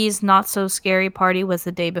Mickey's Not So Scary party was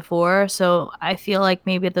the day before. So I feel like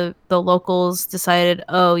maybe the locals decided,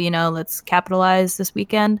 let's capitalize this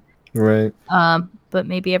weekend. Right. But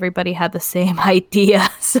maybe everybody had the same idea.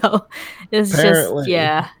 So it's Apparently. just,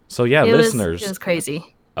 yeah. So yeah, It listeners. was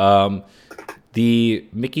crazy. The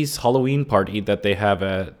Mickey's Halloween party that they have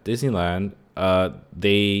at Disneyland,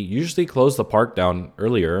 they usually close the park down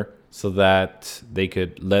earlier so that they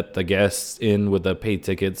could let the guests in with the paid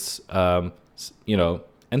tickets,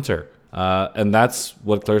 enter. And that's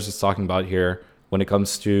what Clarissa is talking about here when it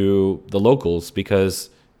comes to the locals, because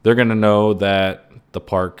they're going to know that the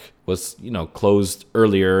park was, closed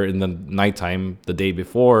earlier in the nighttime the day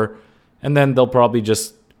before, and then they'll probably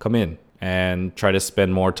just come in and try to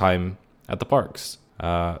spend more time at the parks.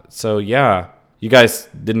 So yeah, you guys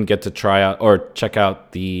didn't get to try out or check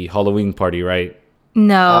out the Halloween party, right?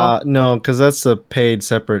 No. No, because that's a paid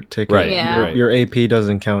separate ticket. Right. Yeah. Right. Your AP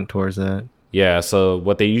doesn't count towards that. Yeah. So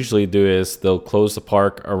what they usually do is they'll close the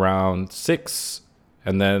park around 6,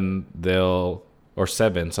 and then or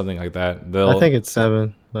 7, something like that. I think it's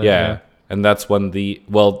 7. But Yeah. And that's when the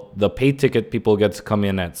paid ticket people get to come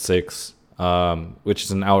in at 6, which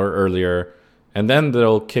is an hour earlier, and then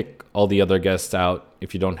they'll kick all the other guests out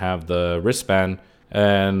if you don't have the wristband,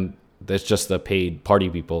 and there's just the paid party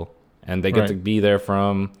people, and they get to Right. be there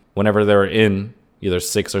from whenever they're in, either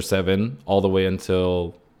 6 or 7, all the way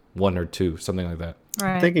until 1 or 2, something like that.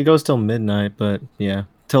 Right. I think it goes till midnight, but yeah,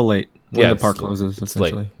 till late when the it's park late. closes. It's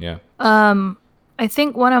late. Essentially. Yeah. I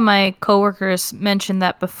think one of my coworkers mentioned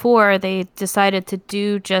that before they decided to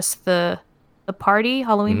do just the party,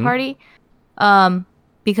 Halloween Mhm. party,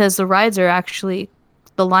 because the rides are actually,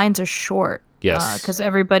 the lines are short. Yes. Because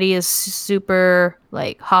everybody is super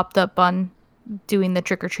hopped up on doing the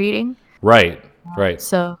trick or treating. Right. Right.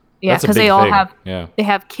 So yeah, That's a because big they all thing. Yeah. they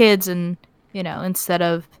have kids, and instead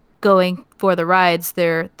of going for the rides,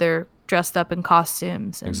 they're dressed up in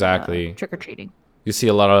costumes. And, Exactly. trick or treating. You see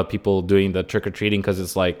a lot of people doing the trick or treating because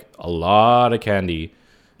it's like a lot of candy.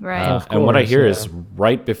 Right. Of And what I course, hear yeah. is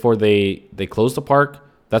right before they close the park,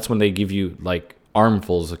 that's when they give you like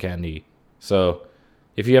armfuls of candy. So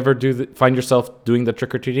if you ever find yourself doing the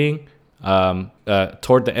trick or treating,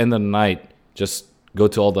 toward the end of the night, just go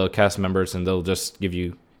to all the cast members and they'll just give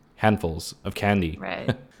you handfuls of candy.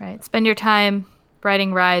 Right. Right. Spend your time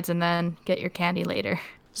riding rides and then get your candy later.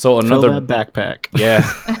 So Fill another that backpack.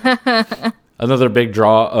 yeah, another big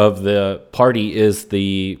draw of the party is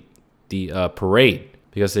the parade,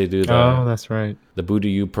 because they do Oh, that's right. the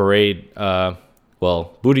Booty-Yoo parade.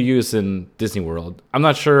 Well, Booty-Yoo is in Disney World. I'm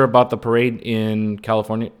not sure about the parade in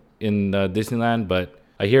California in Disneyland, but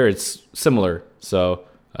I hear it's similar. So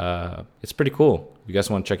it's pretty cool. You guys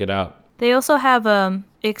want to check it out? They also have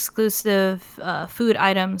exclusive food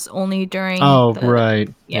items only during. Oh, the, right.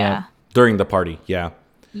 Yeah. During the party, yeah.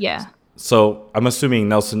 Yeah. So I'm assuming,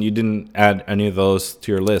 Nelson, you didn't add any of those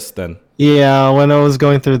to your list then. Yeah, when I was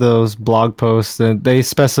going through those blog posts, they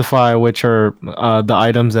specify which are the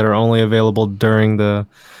items that are only available during the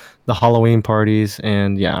Halloween parties,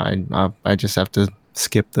 and yeah, I just have to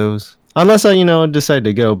skip those unless I decide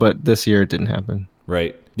to go. But this year it didn't happen.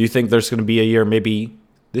 Right. Do you think there's going to be a year, maybe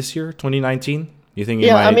this year, 2019? You think you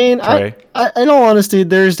Yeah, might I mean, try? in all honesty,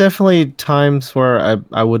 there's definitely times where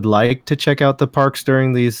I would like to check out the parks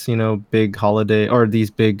during these big holiday or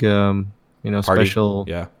these big Party. special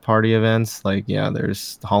Yeah. party events. Like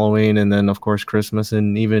there's Halloween and then of course Christmas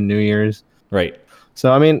and even New Year's. Right.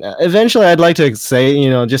 So I mean, eventually I'd like to say,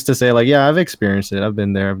 just to say like, yeah, I've experienced it. I've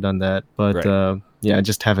been there. I've done that. But Right. yeah, I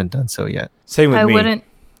just haven't done so yet. Same with I me. wouldn't.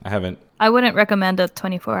 I haven't. I wouldn't recommend a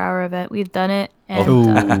 24-hour event. We've done it, and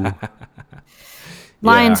Ooh.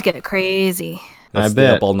 lines Yeah. get crazy. That's I the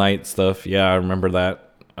bet. up all night stuff. Yeah, I remember that.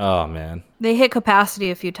 Oh man. They hit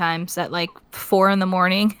capacity a few times at like 4 in the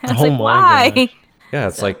morning. I was Oh like, my why? gosh. Yeah,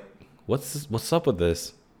 it's like, what's up with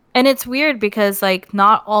this? And it's weird because like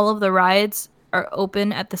not all of the rides are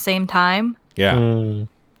open at the same time. Yeah. Mm.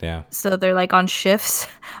 Yeah. So they're like on shifts.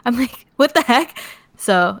 I'm like, what the heck?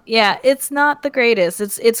 So yeah, it's not the greatest.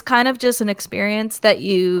 It's kind of just an experience that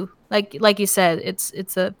you like you said, it's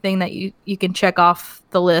a thing that you can check off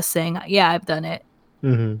the list saying, yeah, I've done it.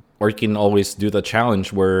 Hmm. Or you can always do the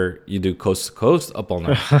challenge where you do coast to coast up all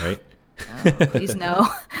night, right? Oh, please no.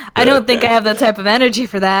 I don't think I have that type of energy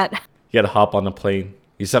for that. You gotta hop on a plane.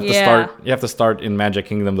 You just have to Yeah. start. You have to start in Magic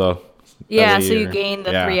Kingdom though. Yeah, Every so you year. gain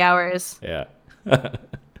the Yeah. 3 hours. Yeah.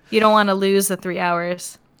 You don't want to lose the 3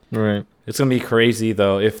 hours. Right. It's gonna be crazy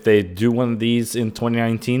though if they do one of these in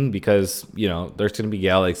 2019, because there's gonna be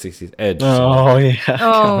Galaxy's Edge. Oh yeah.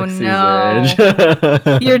 Oh, Galaxy's no.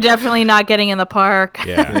 Edge. You're definitely not getting in the park.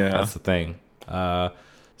 Yeah, Yeah. that's the thing.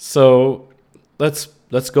 So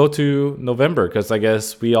let's go to November, because I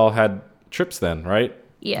guess we all had trips then, right?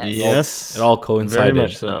 Yes. Yes. It all coincided. Very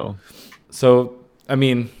much so. So I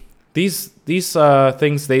mean, these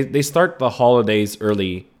things they start the holidays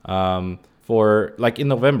early. For like in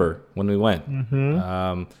November when we went.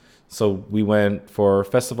 So we went for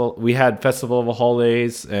festival. We had Festival of the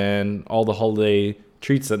Holidays and all the holiday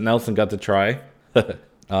treats that Nelson got to try.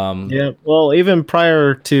 Yeah. Well, even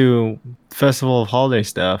prior to Festival of Holiday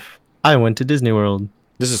stuff, I went to Disney World.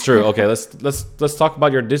 This is true. Okay, let's talk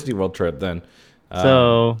about your Disney World trip then.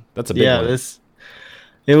 So that's a big one.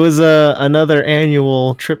 It was another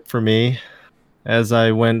annual trip for me, as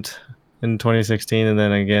I went in 2016 and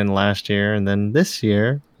then again last year and then this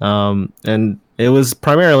year. And it was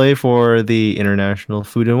primarily for the International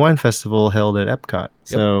Food and Wine Festival held at Epcot.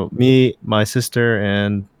 So me, my sister,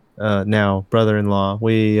 and now brother-in-law,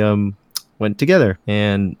 we went together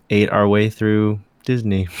and ate our way through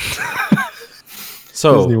Disney.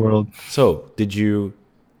 Disney World. So did you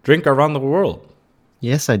drink around the world?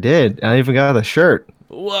 Yes, I did. I even got a shirt.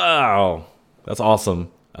 Wow, that's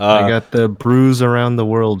awesome. I got the Brews Around the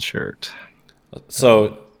World shirt.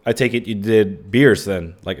 So I take it you did beers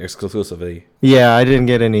then, like exclusively. Yeah, I didn't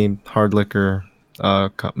get any hard liquor,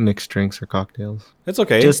 mixed drinks or cocktails. It's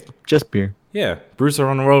okay. Just beer. Yeah, brews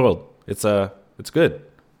around the world. It's good.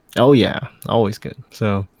 Oh yeah, always good.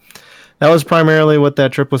 So that was primarily what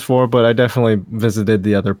that trip was for. But I definitely visited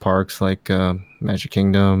the other parks like Magic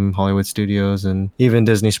Kingdom, Hollywood Studios, and even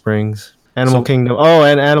Disney Springs. Animal Kingdom. Oh,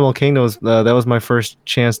 and Animal Kingdom was that was my first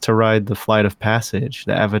chance to ride the Flight of Passage,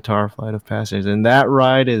 the Avatar Flight of Passage, and that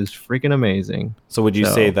ride is freaking amazing. So would you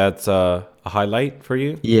say that's a highlight for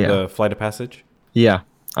you? Yeah. The Flight of Passage? Yeah.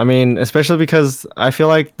 I mean, especially because I feel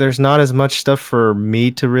like there's not as much stuff for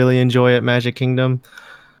me to really enjoy at Magic Kingdom,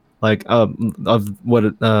 like of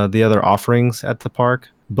what the other offerings at the park.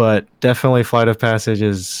 But definitely, Flight of Passage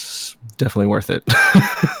is definitely worth it.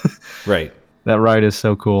 Right. That ride is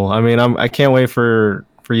so cool. I mean, I can't wait for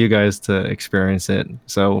you guys to experience it.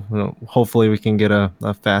 So hopefully we can get a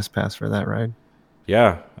fast pass for that ride.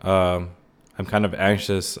 Yeah. I'm kind of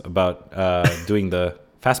anxious about doing the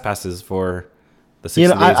fast passes for the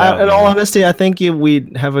 60 days out. In all honesty, I think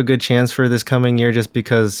we'd have a good chance for this coming year just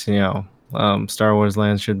because, Star Wars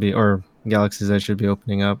Land should be, or Galaxy's Edge should be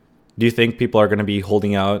opening up. Do you think people are going to be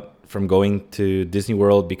holding out from going to Disney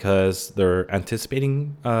World because they're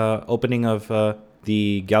anticipating opening of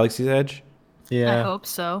the Galaxy's Edge? Yeah. I hope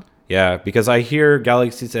so. Yeah, because I hear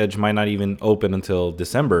Galaxy's Edge might not even open until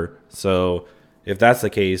December. So if that's the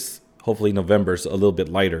case, hopefully November's a little bit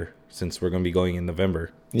lighter since we're going to be going in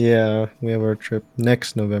November. Yeah, we have our trip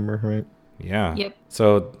next November, right? Yeah. Yep.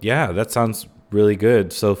 So yeah, that sounds really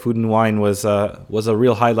good. So Food and Wine was a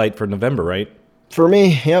real highlight for November, right? For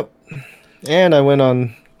me, yep. And I went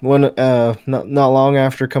on not long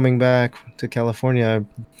after coming back to California,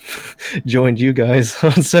 I joined you guys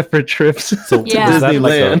on separate trips. So Yeah.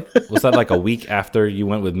 was that like a week after you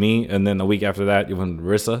went with me, and then a week after that you went with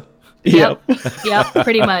Rissa? Yep. Yep,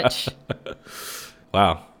 pretty much.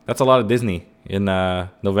 Wow, that's a lot of Disney in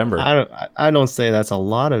November. I don't say that's a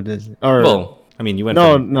lot of Disney. Or Well, I mean, you went.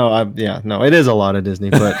 no, from- no, it is a lot of Disney,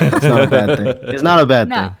 but it's not a bad thing. It's not a bad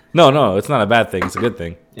No. thing. No, it's not a bad thing. It's a good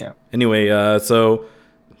thing. Yeah. Anyway, so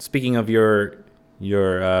speaking of your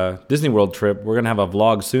Disney World trip, we're gonna have a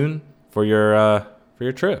vlog soon for your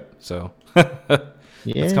trip. So Yeah.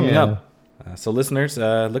 it's coming up. So listeners,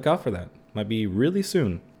 look out for that. Might be really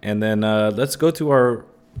soon. And then let's go to our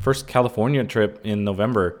first California trip in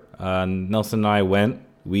November. Nelson and I went.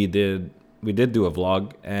 We did do a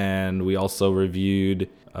vlog, and we also reviewed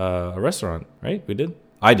a restaurant. Right? We did.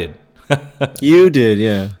 I did. You did,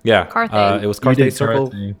 yeah. Yeah. Carthay. It was You Carthay did Circle.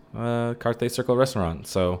 Carthay. Carthay Circle restaurant.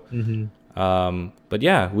 So. Mm-hmm. But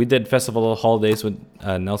yeah, we did Festival of Holidays with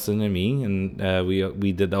Nelson and me, and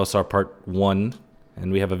we did, that was our part 1,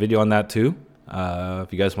 and we have a video on that too.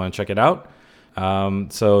 If you guys want to check it out.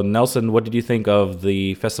 So Nelson, what did you think of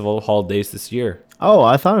the Festival of Holidays this year? Oh,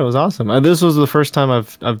 I thought it was awesome. This was the first time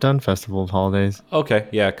I've done Festival of Holidays. Okay,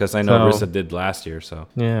 yeah, because I know So- Rissa did last year. So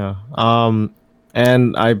Yeah.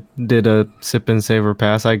 And I did a sip and savor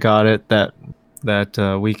pass. I got it that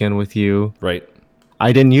weekend with you. right,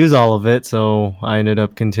 I didn't use all of it, so I ended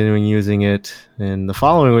up continuing using it in the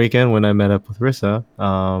following weekend when I met up with Rissa.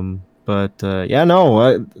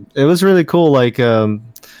 It was really cool. Like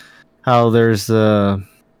how there's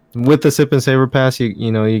with the sip and savor pass,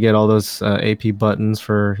 you get all those AP buttons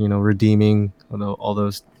for redeeming all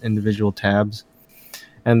those individual tabs,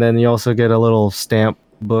 and then you also get a little stamp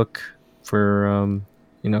book for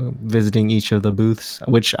visiting each of the booths,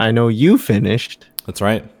 which I know you finished. that's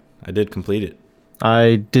right. I did complete it.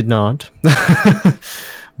 I did not,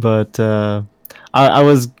 but I'm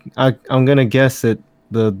gonna guess that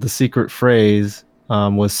the secret phrase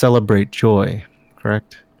was "celebrate joy,"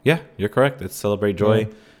 correct? Yeah, you're correct. It's Celebrate Joy, Yeah.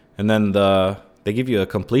 and then they give you a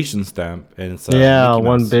completion stamp, and it's Yeah, Mickey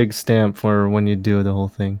one Mouse. big stamp for when you do the whole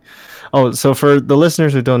thing. Oh, so for the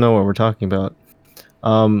listeners who don't know what we're talking about,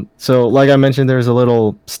 so like I mentioned, there's a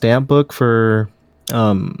little stamp book for Sip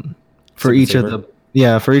and each of Savor?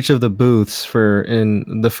 for each of the booths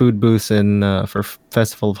in the food booths in for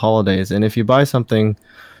Festival of Holidays, and if you buy something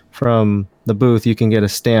from the booth, you can get a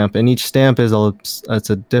stamp, and each stamp it's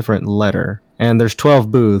a different letter, and there's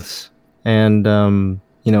 12 booths, and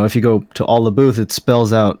if you go to all the booths, it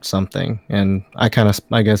spells out something, and I guess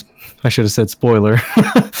I should have said spoiler,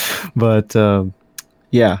 but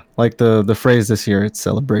yeah, like the phrase this year, it's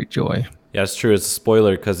 "celebrate joy." Yeah, it's true. It's a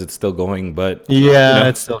spoiler because it's still going, but Yeah,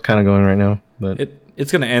 it's still kind of going right now, but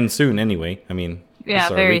it's gonna end soon anyway. I mean, Yeah,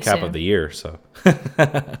 it's our very recap soon. of the year. So,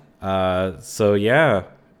 so yeah,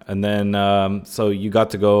 and then so you got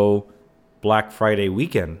to go Black Friday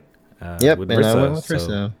weekend. yep, with and I Rissa. went with So,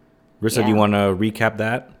 Rissa. Rissa, do Yeah. you want to recap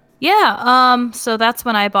that? Yeah, so that's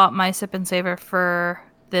when I bought my sip and savor for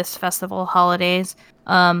this festival holidays.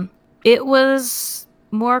 It was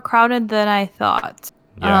more crowded than I thought.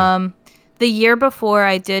 Yeah. The year before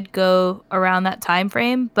I did go around that time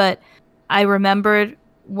frame, but I remembered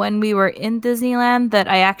when we were in Disneyland that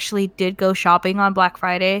I actually did go shopping on Black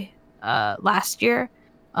Friday last year.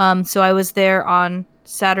 So I was there on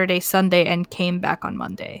Saturday, Sunday, and came back on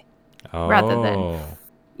Monday. rather than- Oh.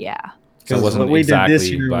 Yeah. So it Because wasn't what we exactly did this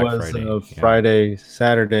year Black was Friday. Yeah. Friday,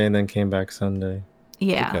 Saturday, and then came back Sunday.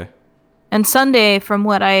 Yeah. Okay. And Sunday, from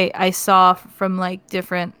what I saw from like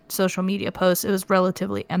different social media posts, it was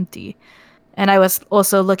relatively empty. And I was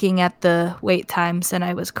also looking at the wait times and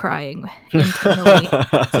I was crying internally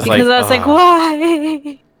because like, I was like,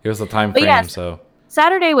 why? It was the time But frame, yes. so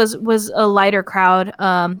Saturday was a lighter crowd,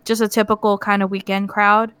 just a typical kind of weekend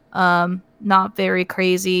crowd, not very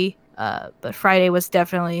crazy. But Friday was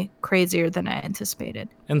definitely crazier than I anticipated.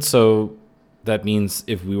 and so that means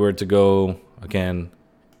if we were to go again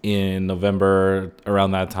in November around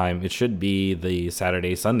that time, it should be the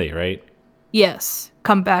Saturday, Sunday, right? Yes,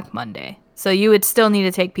 come back Monday. So you would still need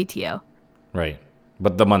to take PTO. Right.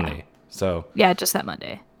 But the Monday. So Yeah, just that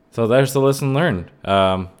Monday. So there's the lesson learned.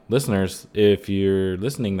 Listeners, if you're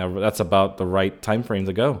listening, that's about the right time frame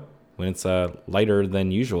to go when it's lighter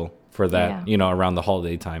than usual for that, around the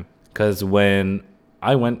holiday time. Because when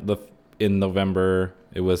I went in November,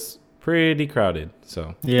 it was pretty crowded.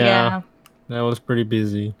 So Yeah. That was pretty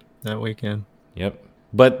busy that weekend. Yep.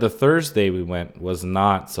 But the Thursday we went was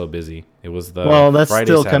not so busy. It was the that's Friday,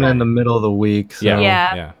 still kind of Saturday. in the middle of the week. So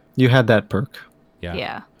Yeah. you had that perk.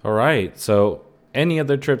 Yeah. All right. So any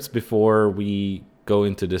other trips before we go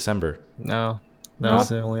into December? No, that was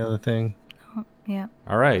the only other thing. Yeah.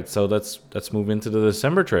 All right. So let's move into the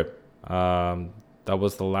December trip. That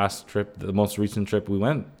was the last trip, the most recent trip we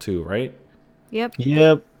went to, right? Yep.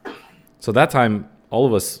 So that time, all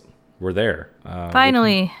of us were there.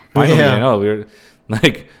 Finally. Finally, I know. We were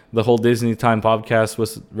like the whole Disney Time podcast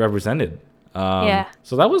was represented.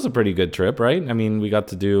 So that was a pretty good trip, right? I mean, we got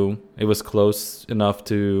to do. It was close enough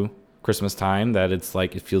to Christmas time that it's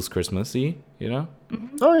like it feels Christmassy, you know?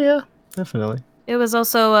 Oh yeah, definitely. It was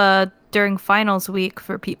also during finals week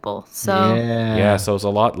for people. So Yeah, so it was a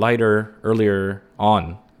lot lighter earlier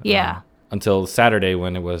on. Yeah. Until Saturday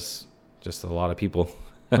when it was just a lot of people.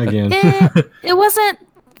 Again. it wasn't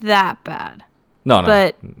that bad. No,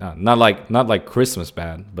 But not like Christmas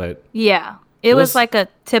bad, but yeah. It was like a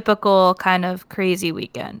typical kind of crazy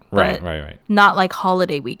weekend. right. Not like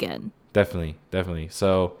holiday weekend. Definitely.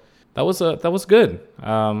 So that was good.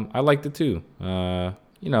 I liked it too. I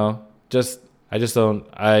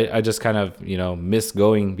just kind of miss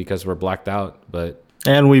going because we're blacked out. But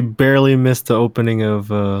and we barely missed the opening of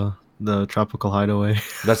the Tropical Hideaway.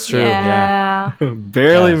 That's true. Yeah.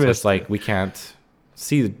 Barely so missed. it's like we can't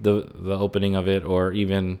see the opening of it, or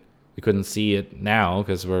even we couldn't see it now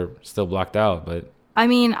because we're still blocked out. But I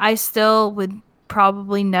mean, I still would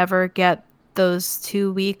probably never get those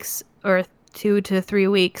 2 weeks or 2 to 3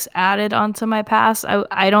 weeks added onto my pass.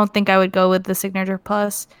 I don't think I would go with the Signature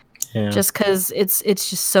Plus, just because it's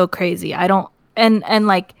just so crazy. I don't and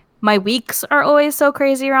like my weeks are always so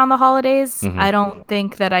crazy around the holidays. Mm-hmm. I don't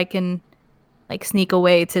think that I can like sneak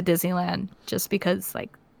away to Disneyland just because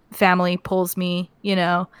like family pulls me,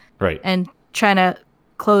 right. and trying to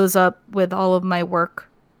close up with all of my work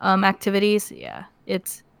activities. Yeah,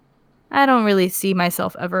 I don't really see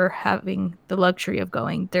myself ever having the luxury of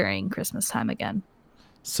going during Christmas time again.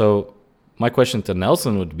 So my question to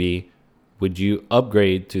Nelson would be, would you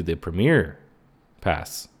upgrade to the Premier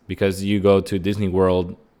Pass? Because you go to Disney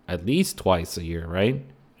World at least twice a year, right?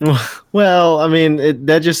 Well, I mean,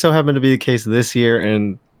 that just so happened to be the case this year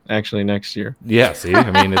and actually next year. Yeah, see?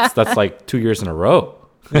 I mean, that's like 2 years in a row.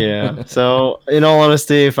 Yeah. So, in all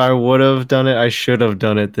honesty, if I would have done it, I should have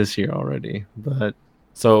done it this year already. But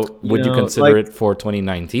so, would you consider it for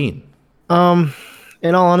 2019?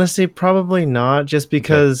 In all honesty, probably not. Just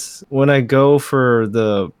because when I go for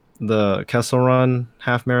the Kessel Run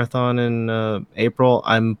half marathon in April,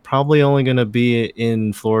 I'm probably only going to be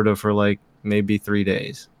in Florida for like maybe 3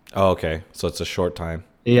 days. Oh, okay. So it's a short time.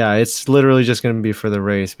 Yeah, it's literally just going to be for the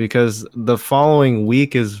race because the following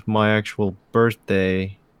week is my actual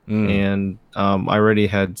birthday. And I already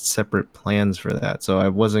had separate plans for that, so I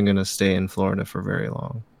wasn't going to stay in Florida for very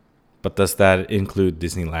long. But does that include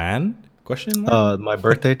Disneyland? Question mark? My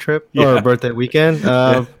birthday trip or birthday weekend?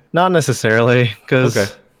 Not necessarily,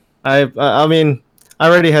 because I mean, I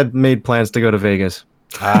already had made plans to go to Vegas.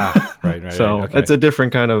 Right. So okay. it's a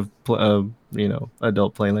different kind of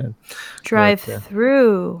adult playland. Drive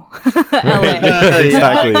through LA.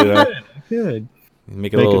 Exactly. Good.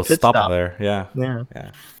 Make a little stop there. Yeah.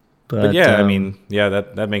 But yeah, I mean,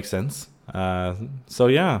 that makes sense. So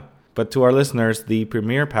yeah. But to our listeners, the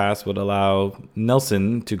Premier Pass would allow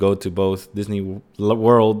Nelson to go to both Disney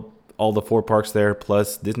World, all the 4 parks there,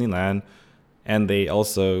 plus Disneyland, and they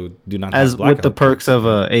also do not have blackout with the perks of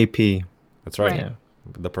AP. That's right. Yeah.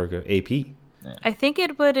 The perk of AP. I think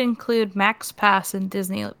it would include Max Pass in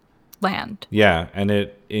Disneyland. Yeah, and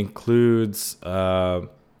it includes. I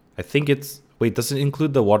think it's. Wait, does it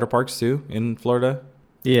include the water parks too in Florida?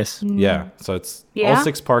 Yes. Yeah, so it's all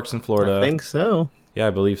 6 parks in Florida. I think so. Yeah,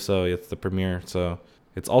 I believe so. It's the Premier. So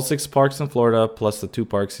it's all 6 parks in Florida plus the 2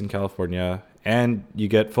 parks in California. And you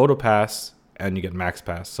get Photo Pass and you get Max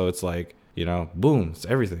Pass. So it's like, boom, it's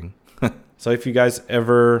everything. So if you guys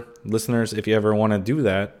ever, listeners, if you ever want to do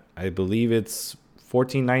that, I believe it's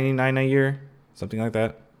 $14.99 a year, something like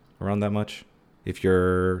that, around that much, if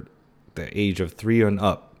you're the age of 3 and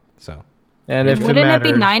up. So. And if wouldn't it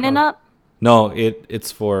be 9 and up? No,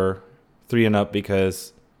 it's for 3 and up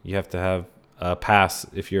because you have to have a pass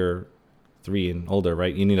if you're 3 and older,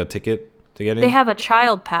 right? You need a ticket to get in. They have a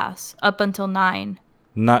child pass up until 9.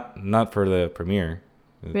 Not for the premiere.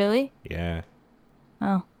 Really? Yeah.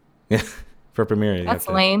 Oh, For premiere. you that's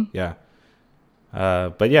have to- lame. Yeah.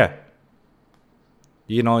 But yeah.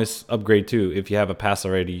 You can always upgrade too. If you have a pass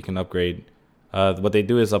already, you can upgrade. What they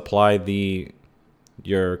do is apply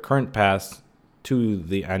your current pass to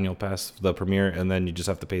the annual pass, the premiere, and then you just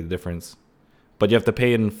have to pay the difference. But you have to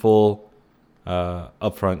pay it in full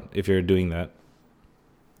upfront if you're doing that.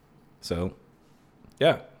 So,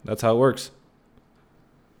 yeah, that's how it works.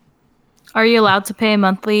 Are you allowed to pay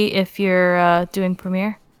monthly if you're doing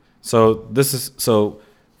Premiere? So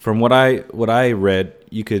from what I read, what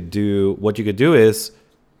you could do is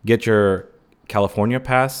get your California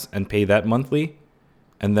pass and pay that monthly,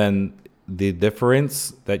 and then the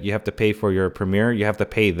difference that you have to pay for your premiere, you have to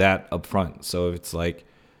pay that upfront. So it's like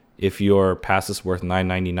if your pass is worth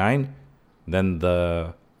 $9.99, then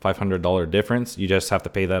the $500 difference, you just have to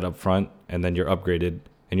pay that upfront, and then you're upgraded,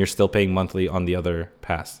 and you're still paying monthly on the other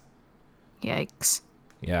pass. Yikes.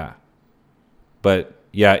 Yeah. But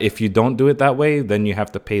yeah, if you don't do it that way, then you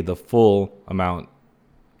have to pay the full amount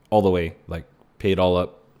all the way, like pay it all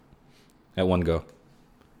up at one go.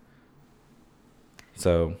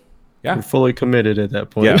 So, yeah. You're fully committed at that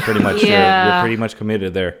point. Yeah, pretty much. Yeah. You're pretty much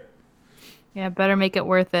committed there. Yeah, better make it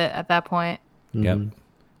worth it at that point. Yep.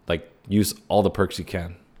 Like use all the perks you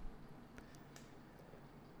can.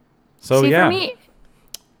 So See, yeah. for me,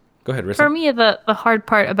 Go ahead, Rissa. For me, the hard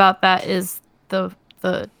part about that is the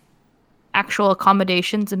actual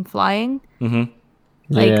accommodations and flying. Mm-hmm.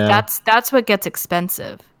 Like Yeah. that's what gets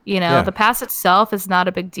expensive. You know, Yeah. the pass itself is not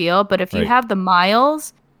a big deal, but if you Right. have the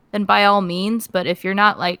miles, then by all means. But if you're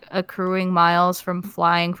not like accruing miles from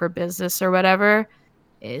flying for business or whatever,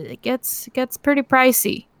 it gets pretty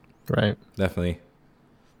pricey. Right. Definitely.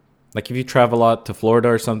 Like if you travel out to Florida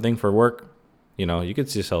or something for work, you could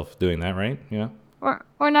see yourself doing that, right?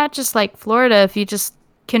 Or not just like Florida, if you just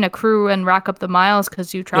can accrue and rack up the miles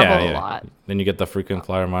because you travel a lot. Then you get the frequent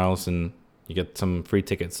flyer miles and you get some free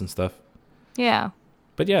tickets and stuff. Yeah.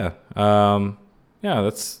 But yeah,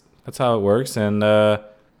 that's how it works. And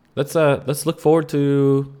let's look forward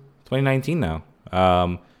to 2019 now.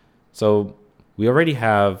 So we already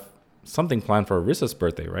have something planned for Rissa's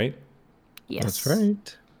birthday, right? Yes. That's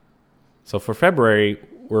right. So for February,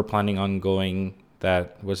 we're planning on going.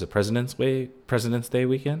 That was it, President's Day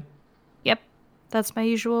weekend. Yep. That's my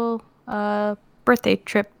usual birthday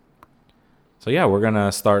trip. So yeah, we're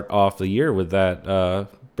gonna start off the year with that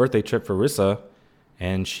birthday trip for Rissa,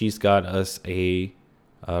 and she's got us a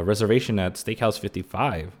reservation at Steakhouse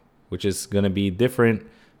 55, which is gonna be different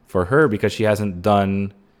for her because she hasn't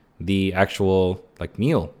done the actual like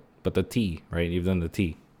meal, but the tea, right? You've done the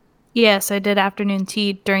tea. Yes, I did afternoon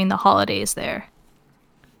tea during the holidays there.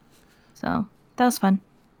 So that was fun.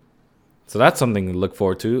 So that's something to look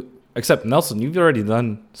forward to. Except Nelson, you've already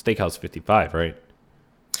done Steakhouse 55, right?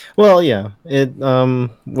 Well, yeah.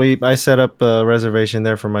 I set up a reservation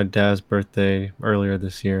there for my dad's birthday earlier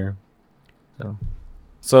this year.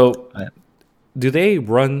 So I- do they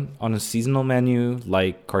run on a seasonal menu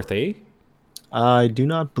like Carthay? I do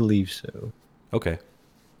not believe so. Okay.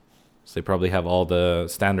 So they probably have all the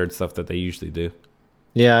standard stuff that they usually do.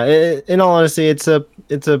 Yeah, in all honesty, it's a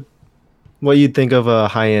what you'd think of a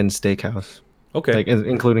high-end steakhouse, Okay. like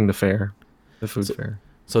including the fare, the food fare.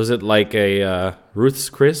 So is it like a Ruth's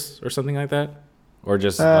Chris or something like that, or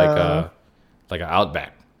just like an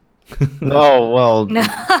Outback? Oh well,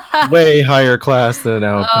 way higher class than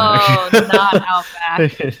Outback. Oh, not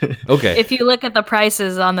Outback. Okay. If you look at the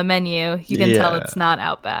prices on the menu, you can tell Yeah. it's not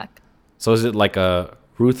Outback. So is it like a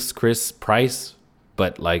Ruth's Chris price,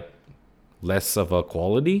 but like less of a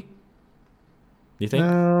quality? You think?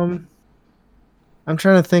 I'm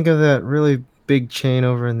trying to think of that really big chain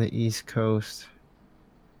over in the East Coast.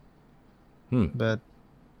 But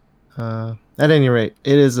at any rate,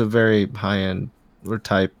 it is a very high-end or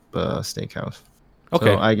type steakhouse. Okay.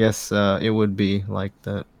 So I guess it would be like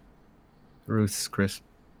that Ruth's Chris.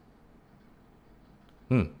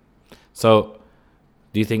 So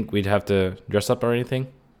do you think we'd have to dress up or anything?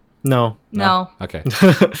 No. No. Okay.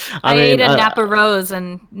 I ate at Napa Rose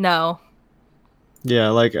and no. Yeah,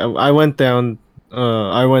 like I went down.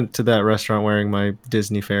 I went to that restaurant wearing my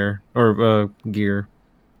Disney fair or gear,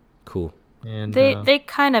 Cool. and They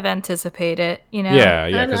kind of anticipate it, you know? Yeah.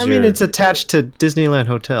 and, 'Cause I mean, you're- it's attached to Disneyland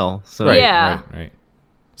Hotel, so right, Yeah. right.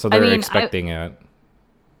 So I they're mean, expecting it.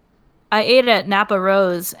 I ate at Napa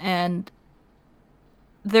Rose and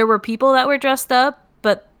there were people that were dressed up,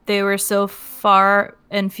 but they were so far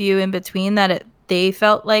and few in between that they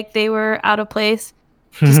felt like they were out of place.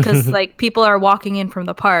 Just because like people are walking in from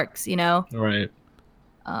the parks, you know? right.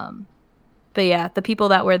 But yeah, the people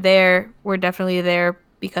that were there were definitely there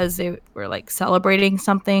because they were like celebrating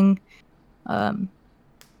something.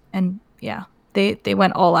 And yeah, they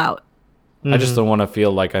went all out. I just don't want to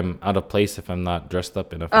feel like I'm out of place if I'm not dressed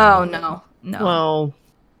up enough. Oh no. Well,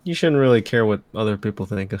 you shouldn't really care what other people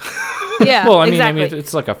think. Yeah. Well, I mean, exactly.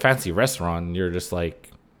 it's like a fancy restaurant, and you're just like,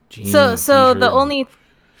 jeans, So t-shirt.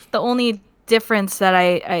 the only difference that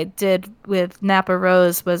I did with Napa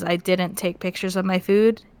Rose was I didn't take pictures of my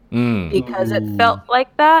food because it felt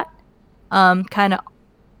like that kind of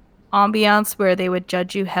ambiance where they would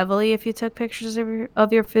judge you heavily if you took pictures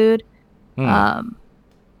of your food.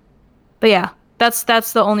 But yeah, that's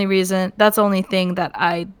the only reason. That's the only thing that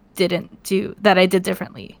I didn't do that I did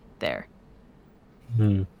differently there.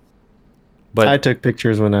 But I took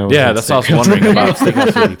pictures when I was. yeah, at that's what I was Steakhouse. wondering about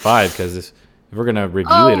Steakhouse 55 because if we're gonna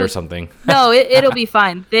review it or something. No, it'll be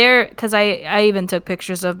fine there because I even took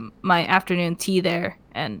pictures of my afternoon tea there,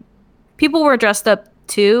 and people were dressed up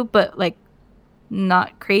too, but like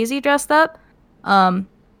not crazy dressed up.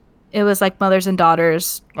 It was like mothers and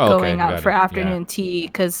daughters going out for afternoon tea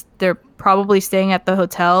because they're probably staying at the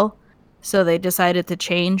hotel, so they decided to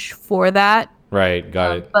change for that. Right,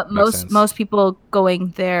 got it. But Makes sense. most people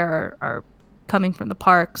going there are coming from the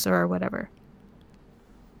parks or whatever.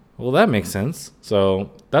 Well, that makes sense.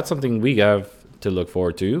 So that's something we have to look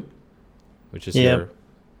forward to, which is your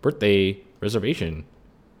birthday reservation.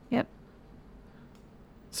 Yep.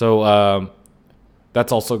 So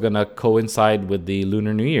that's also gonna coincide with the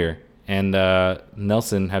Lunar New Year. And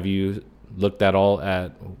Nelson, have you looked at all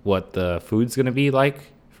at what the food's gonna be like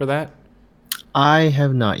for that? I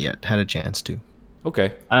have not yet had a chance to.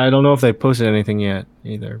 Okay. I don't know if they posted anything yet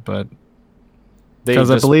either, but They because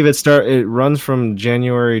I just- believe it runs from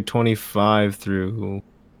January 25 through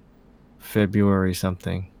February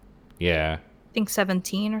something. Yeah. I think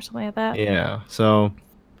 17 or something like that. Yeah. So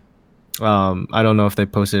I don't know if they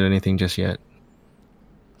posted anything just yet.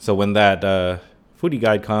 So when that foodie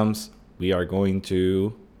guide comes, we are going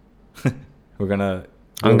to we're gonna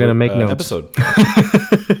I'm gonna make notes. episode.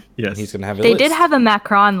 Yes. He's gonna have it. They did have a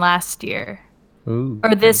Macron last year. Ooh.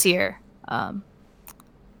 Or this year.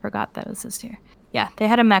 Forgot that it was this year. Yeah, they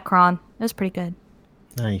had a Macron. It was pretty good.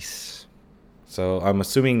 Nice. So I'm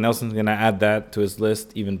assuming Nelson's gonna add that to his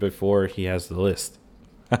list even before he has the list.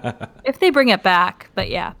 If they bring it back, but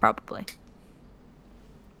yeah, probably.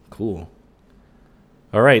 Cool.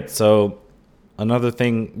 All right, so another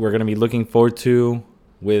thing we're gonna be looking forward to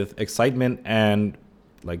with excitement and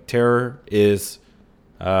like terror is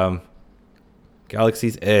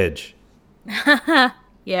Galaxy's Edge.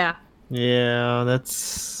 Yeah. Yeah,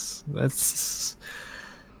 that's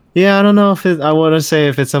yeah, I don't know if I want to say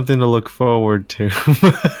if it's something to look forward to.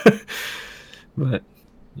 But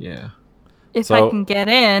yeah. If So- I can get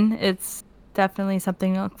in, it's definitely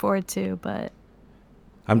something to look forward to, but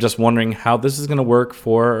I'm just wondering how this is gonna work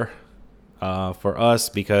for us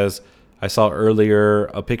because I saw earlier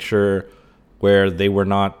a picture where they were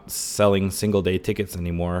not selling single day tickets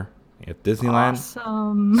anymore at Disneyland.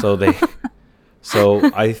 awesome.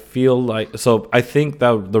 So I feel like I think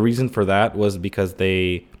that the reason for that was because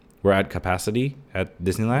they were at capacity at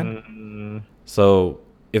Disneyland. So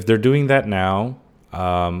if they're doing that now,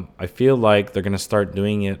 I feel like they're gonna start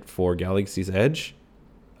doing it for Galaxy's Edge,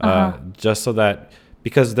 just so that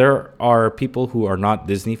because there are people who are not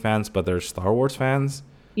Disney fans but they're Star Wars fans.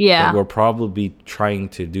 Yeah. That we're probably trying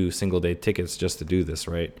to do single day tickets just to do this,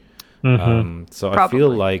 right? So I feel Probably.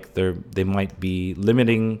 like they might be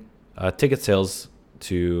limiting ticket sales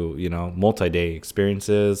to multi-day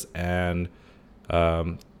experiences and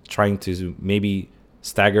trying to maybe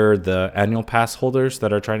stagger the annual pass holders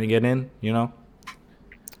that are trying to get in.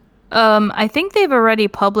 I think they've already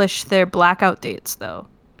published their blackout dates though.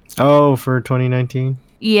 Oh, for 2019?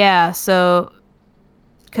 Yeah, so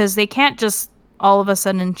because they can't just all of a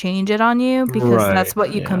sudden change it on you because Right, that's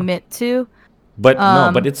what you yeah. commit to. But no,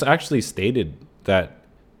 but it's actually stated that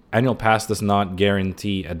annual pass does not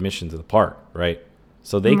guarantee admission to the park, right?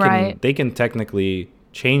 So they can technically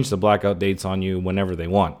change the blackout dates on you whenever they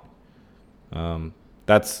want.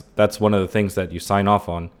 That's one of the things that you sign off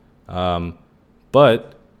on.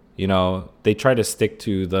 But they try to stick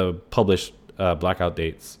to the published blackout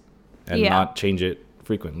dates and not change it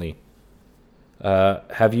frequently.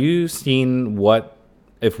 Have you seen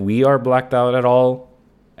if we are blacked out at all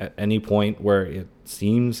at any point where it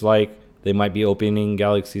seems like they might be opening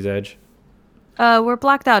Galaxy's Edge? We're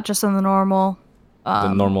blacked out just on the normal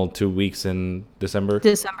The normal 2 weeks in December?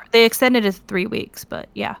 December. They extended it to 3 weeks, but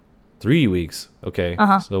yeah. 3 weeks. Okay.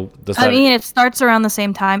 So does I that mean, it starts around the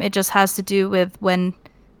same time. It just has to do with when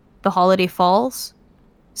the holiday falls.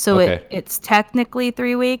 So Okay. it's technically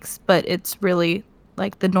 3 weeks, but it's really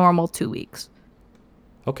like the normal 2 weeks.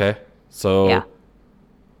 Okay. So Yeah.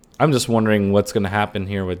 I'm just wondering what's going to happen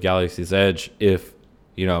here with Galaxy's Edge if,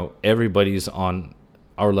 everybody's on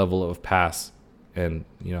our level of pass and,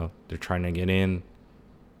 they're trying to get in.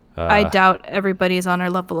 I doubt everybody's on our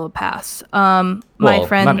level of pass. My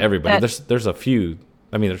friend, not everybody. There's a few.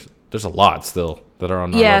 I mean, there's a lot still that are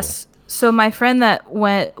on our yes. So my friend that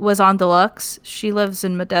was on Deluxe. She lives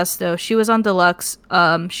in Modesto. She was on Deluxe.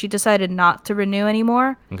 She decided not to renew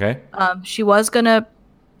anymore. level. Okay. She was gonna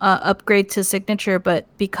upgrade to Signature, but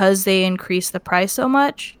because they increased the price so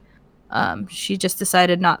much, she just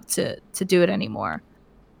decided not to do it anymore.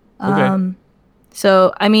 Okay.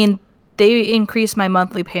 So I mean, they increased my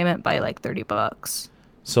monthly payment by like $30.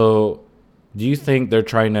 So, do you think they're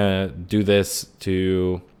trying to do this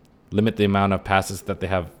to limit the amount of passes that they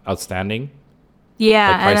have outstanding? Yeah,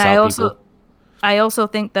 Like and price out people? I also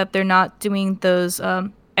think that they're not doing those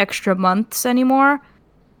extra months anymore.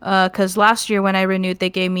 Because last year when I renewed, they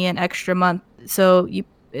gave me an extra month, so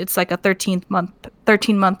it's like a 13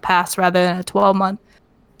 month pass rather than a 12-month,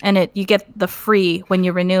 and you get the free when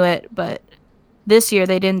you renew it. But this year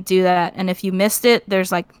they didn't do that, and if you missed it,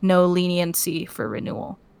 there's like no leniency for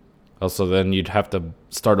renewal. Also, then you'd have to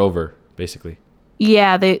start over, basically.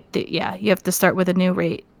 Yeah, you have to start with a new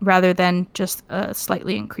rate rather than just a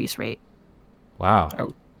slightly increased rate.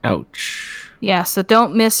 Wow. Ouch. Yeah, so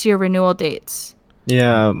don't miss your renewal dates.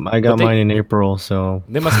 Yeah, I got they- mine in April, so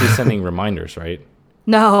They must be sending reminders, right?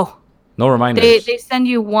 No, No reminders. they send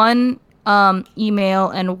you one email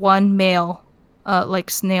and one mail, like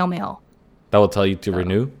snail mail. That will tell you to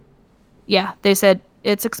renew. Yeah, they said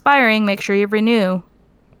it's expiring. Make sure you renew.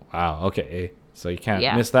 Wow. Okay. So you can't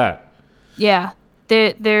Yeah. miss that. Yeah,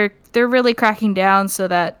 they're really cracking down so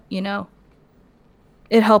that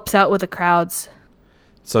it helps out with the crowds.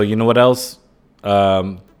 So you know what else?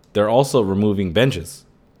 They're also removing benches.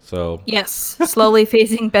 So Yes, slowly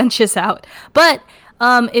phasing benches out. But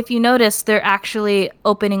if you notice, they're actually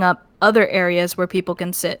opening up other areas where people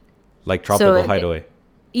can sit. like Tropical it- Hideaway.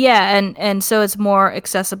 Yeah, and so it's more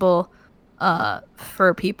accessible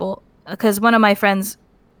for people. Because one of my friends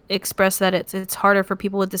expressed that it's harder for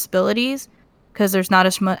people with disabilities because there's not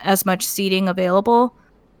as much seating available.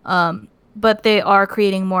 But they are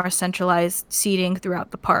creating more centralized seating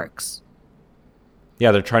throughout the parks.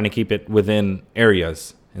 Yeah, they're trying to keep it within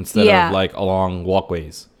areas instead Yeah. of like along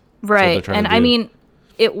walkways. Right. trying And to I do. mean,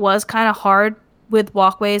 it was kind of hard with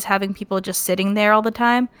walkways having people just sitting there all the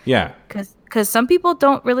time Yeah. because some people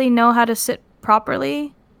don't really know how to sit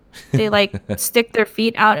properly. They like stick their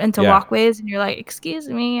feet out into Yeah. walkways and you're like, "Excuse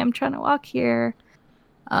me, I'm trying to walk here."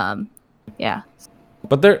 Yeah.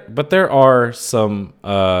 But there are some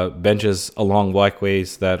benches along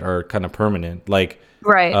walkways that are kind of permanent. Like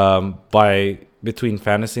Right. by between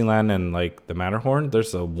Fantasyland and like the Matterhorn,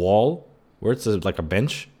 there's a wall where it's like a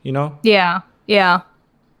bench, Yeah. Yeah.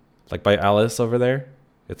 like by Alice over there.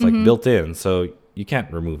 It's like built in, so you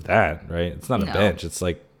can't remove that, right? It's not a No. bench; it's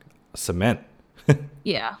like cement.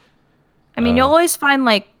 Yeah. I mean, you'll always find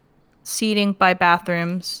like seating by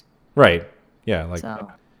bathrooms. Right? Yeah. Like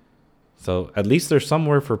So so, at least there's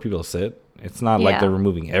somewhere for people to sit. It's not like Yeah. they're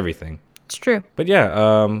removing everything. it's true. But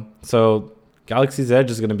yeah, so Galaxy's Edge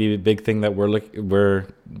is going to be a big thing that we're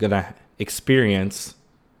gonna experience.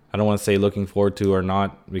 I don't want to say looking forward to or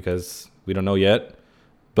not because we don't know yet,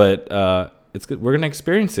 but it's good. We're gonna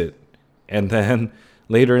experience it, and then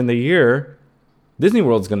later in the year, Disney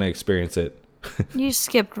World's gonna experience it. You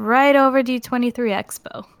skipped right over D23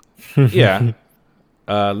 Expo. Yeah,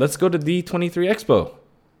 let's go to D23 Expo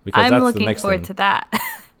because I'm that's the looking next forward thing. to that.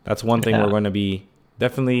 That's one thing Yeah. we're going to be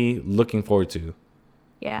definitely looking forward to.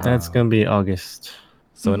 Yeah. that's gonna be August.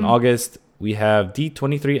 So in August, we have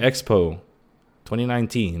D23 Expo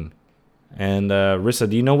 2019. And Rissa,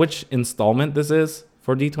 do you know which installment this is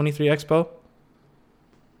for D23 Expo?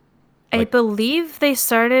 I like- believe they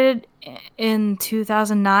started in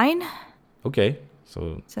 2009. Okay.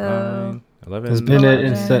 So, So- 9, 11. It's been 11,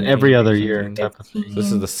 it's every other year 17. type of thing. So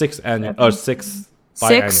this is the sixth annual, sixth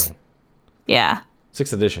Six? biannual, Yeah.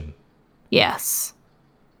 sixth edition. Yes.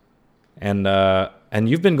 And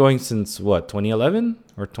you've been going since what, 2011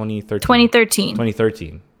 or 2013? 2013.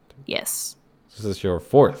 2013. Yes. This is your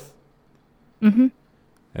fourth. Mm-hmm.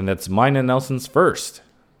 And that's mine and Nelson's first.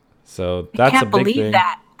 So I that's can't a big believe thing.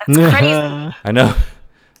 that. That's crazy. I know.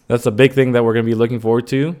 That's a big thing that we're going to be looking forward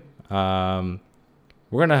to. We're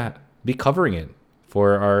going to be covering it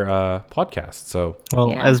for our podcast. So Well,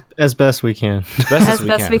 Yeah. as best we can. as best As as we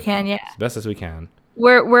best can. we can, yeah. As best as we can.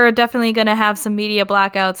 We're definitely gonna have some media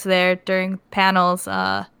blackouts there during panels,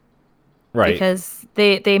 Right. because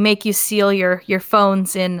they make you seal your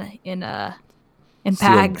phones in Sealed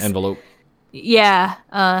bags. envelope. Yeah.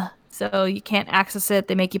 So you can't access it.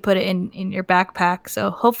 They make you put it in your backpack. So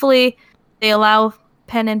hopefully they allow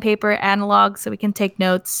pen and paper analog so we can take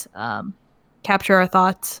notes, capture our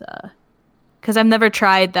thoughts. Because I've never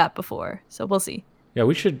tried that before. So we'll see. Yeah,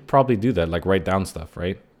 we should probably do that. Like write down stuff,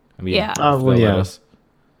 right? I mean, Yeah. if Oh, well, they'll let yeah. us.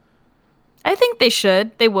 I think they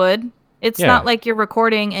should. They would. It's Yeah. not like you're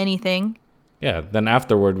recording anything. Yeah. Then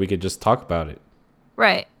afterward, we could just talk about it.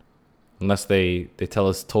 Right. Unless they tell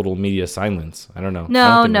us total media silence. I don't know. No, I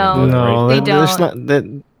don't think we're no. gonna do that, No, right? They it's not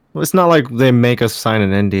that. It's not like they make us sign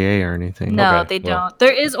an NDA or anything. No, Okay, they well. don't.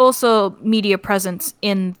 There is also media presence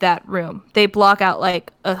in that room. They block out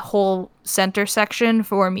like a whole center section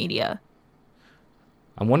for media.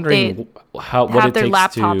 I'm wondering They what have it their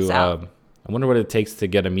takes to. laptops out. I wonder what it takes to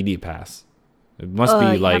get a media pass. It must You be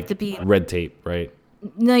have like to be- red tape, right?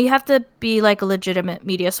 No, you have to be like a legitimate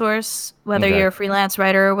media source, whether Okay. you're a freelance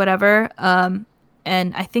writer or whatever. And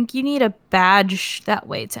I think you need a badge that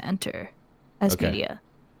way to enter as Okay. media.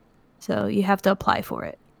 So you have to apply for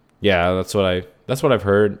it. Yeah, that's what I've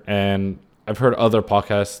heard, and I've heard other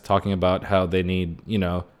podcasts talking about how they need,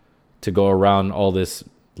 to go around all this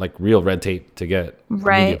like real red tape to get a media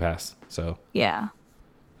Right. pass. So, Yeah.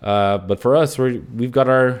 but for us, we've got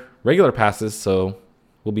our regular passes, so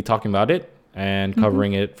we'll be talking about it and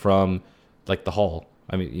covering it from like the hall.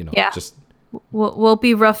 I mean, Yeah. just We'll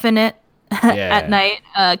be roughing it Yeah. at night,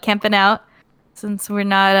 camping out, since we're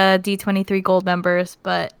not D23 Gold members.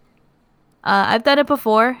 But I've done it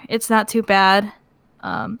before. It's not too bad.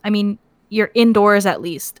 I mean, you're indoors at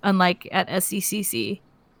least, unlike at SCCC.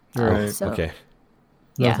 Right. So, okay.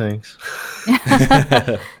 No yeah. thanks.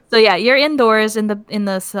 So yeah, you're indoors in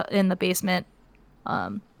the basement.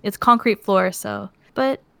 It's concrete floor, so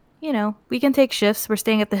but we can take shifts. We're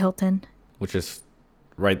staying at the Hilton. Which is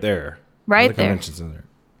right there. Right the there. convention center.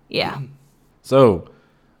 Yeah. So,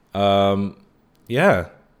 yeah,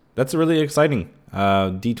 that's really exciting.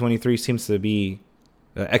 D23 seems to be,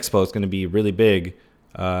 the expo is going to be really big.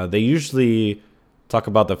 They usually talk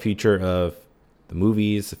about the future of the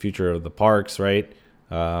movies, the future of the parks, right?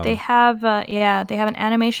 They have they have an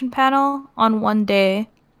animation panel on one day.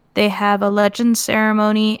 They have a legend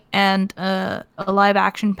ceremony and a live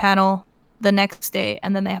action panel the next day,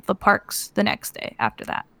 and then they have the parks the next day after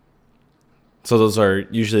that. So those are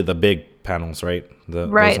usually the big panels, right?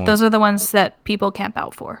 Right, those are the ones that people camp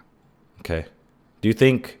out for. Okay. Do you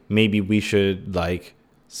think maybe we should like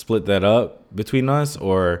split that up between us,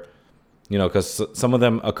 or because some of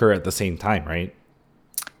them occur at the same time, right?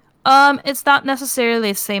 It's not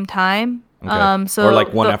necessarily the same time. Okay. So or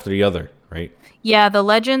like one after the other, right? Yeah, the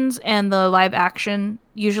legends and the live action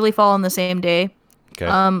usually fall on the same day. Okay.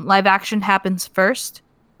 Live action happens first.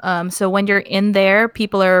 So when you're in there,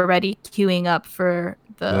 people are already queuing up for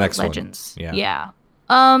the next one. legends. Yeah.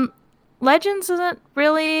 Legends isn't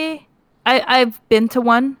really. I've been to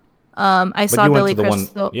one. I But saw you went Billy to the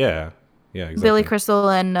Crystal. one. Yeah. Yeah. Exactly. Billy Crystal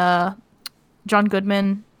and John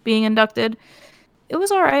Goodman being inducted. It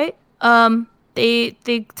was all right.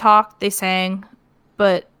 They talked, they sang,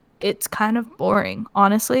 but it's kind of boring,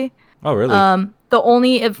 honestly. Oh, really? The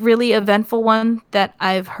only really eventful one that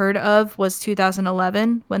I've heard of was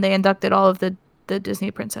 2011 when they inducted all of the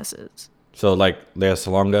Disney princesses. So like Lea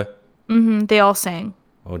Salonga, They all sang.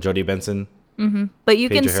 or Jodie Benson. But you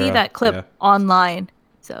Paige can see O'Hara, that clip yeah. online.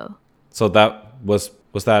 So that was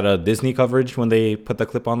that a Disney coverage when they put the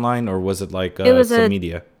clip online, or was it like It was some a-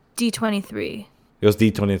 media? D23. It was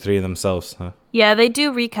D23 themselves, huh? Yeah, they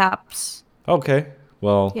do recaps. Okay.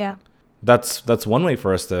 Well, Yeah. that's one way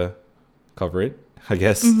for us to cover it, I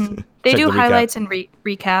guess. They Check do the recap. highlights and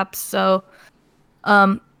recaps. So,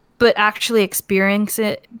 but actually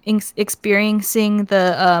experiencing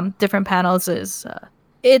the different panels is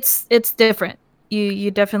it's different.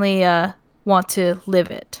 You definitely want to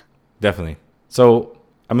live it. Definitely. So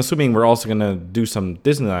I'm assuming we're also gonna do some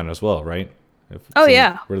Disneyland as well, right? Oh, Since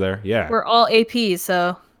yeah. we're there. Yeah. We're all APs,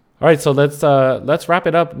 so All right, so let's wrap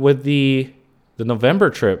it up with the November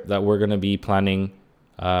trip that we're gonna be planning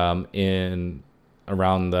in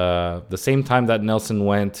around the same time that Nelson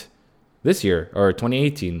went this year, or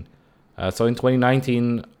 2018. So in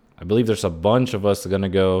 2019, I believe there's a bunch of us gonna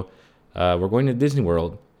go. We're going to Disney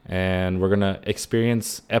World, and we're gonna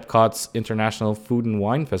experience Epcot's International Food and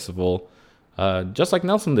Wine Festival, just like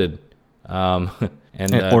Nelson did.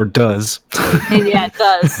 Or does. yeah, it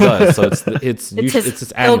does. Does. So it's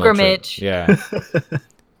his annual trip. pilgrimage. Yeah,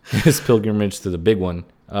 his pilgrimage to the big one.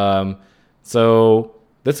 So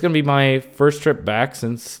That's gonna be my first trip back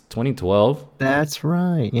since 2012. That's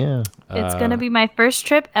right. Yeah. It's gonna be my first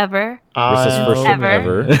trip ever. Versus first trip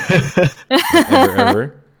Ever.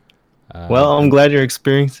 ever. Well, I'm glad you're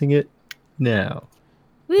experiencing it now.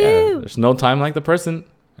 Woo! Yeah, there's no time like the present.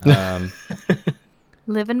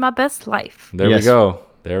 Living my best life. There Yes. we go.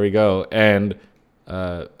 There we go. And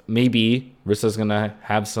maybe Rissa's gonna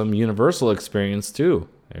have some Universal experience too.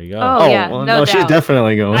 There you go. Oh, yeah, well, no she's doubt.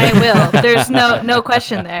 definitely going. I will. There's no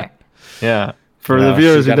question there. Yeah. For Yeah, the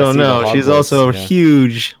viewers she's who gotta don't see the know, she's Hogwarts, also a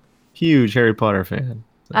yeah. huge Harry Potter fan.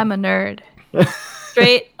 I'm a nerd.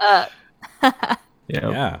 Straight up. Yeah.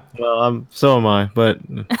 Yeah. Well, so am I, but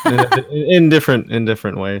in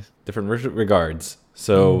different ways. Different regards.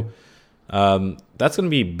 So that's gonna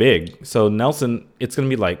be big. So Nelson, it's gonna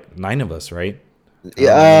be like 9 of us, right?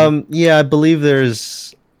 Yeah, I believe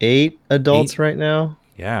there's 8 adults 8? right now.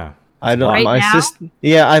 Yeah. I don't. Right my now? sister.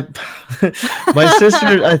 Yeah, my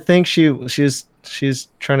sister. I think she's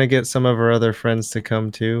trying to get some of her other friends to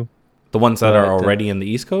come too. The ones that are But, already in the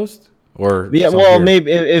East Coast, or Yeah, some well, here?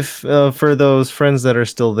 maybe if for those friends that are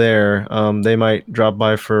still there, they might drop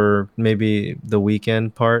by for maybe the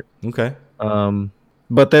weekend part. Okay.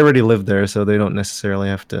 But they already live there, so they don't necessarily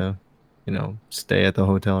have to, stay at the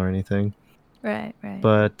hotel or anything. Right.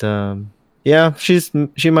 But yeah,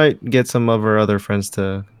 she might get some of her other friends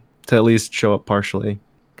to at least show up partially.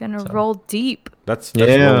 Gonna roll deep. That's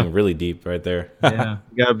Yeah. rolling really deep right there. Yeah,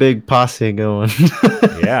 we got a big posse going.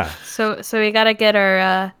 Yeah. So we gotta get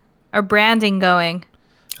our branding going.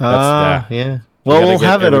 that. Yeah. We Well, gotta we'll get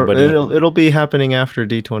have it. everybody- It'll be happening after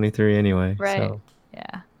D23 anyway. Right. So.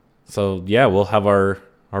 Yeah. So yeah, we'll have our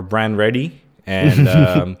brand ready,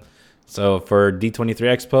 and so for D23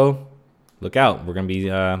 Expo, look out. We're gonna be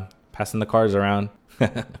passing the cards around.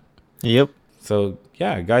 Yep. So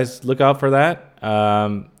yeah, guys, look out for that.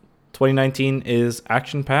 2019 is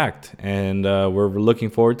action packed, and we're looking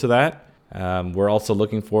forward to that. We're also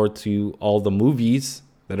looking forward to all the movies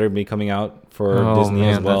that are gonna be coming out for Disney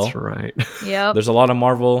as well. That's right. Yep. There's a lot of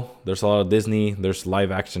Marvel. There's a lot of Disney. There's live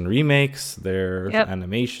action remakes. There's Yep.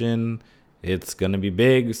 animation. It's gonna be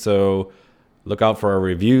big. So look out for our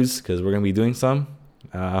reviews because we're gonna be doing some.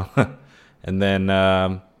 And then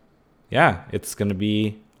yeah, it's gonna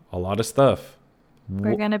be a lot of stuff.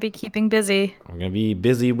 We're gonna be keeping busy. We're gonna be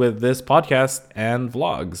busy with this podcast and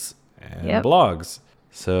vlogs and Yep. blogs.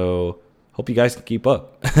 So hope you guys can keep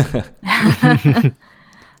up.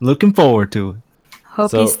 Looking forward to it. Hope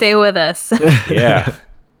So- you stay with us. Yeah,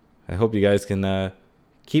 I hope you guys can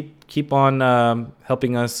keep on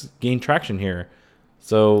helping us gain traction here.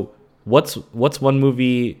 So what's one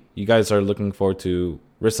movie you guys are looking forward to?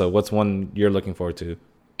 Rissa, what's one you're looking forward to?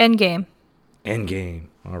 Endgame. Endgame.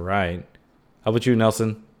 All right. How about you,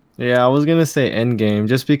 Nelson? Yeah, I was gonna say Endgame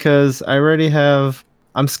just because I already have.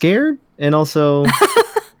 I'm scared, and also,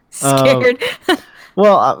 Scared.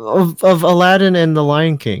 well, of Aladdin and the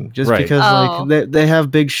Lion King, just Right. because Oh. like they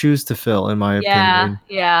have big shoes to fill, in my yeah. opinion.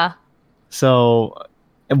 Yeah. So,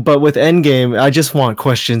 but with Endgame, I just want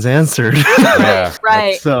questions answered. Yeah.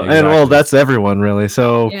 Right. So, Exactly. and well, that's everyone really.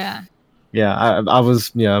 So, Yeah. I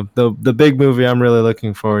was, the big movie I'm really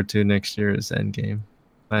looking forward to next year is Endgame.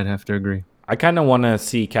 I'd have to agree. I kind of want to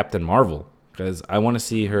see Captain Marvel because I want to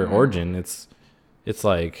see her origin. It's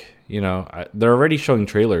like, they're already showing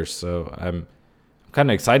trailers, so I'm kind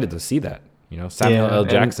of excited to see that. Samuel Yeah, L. and-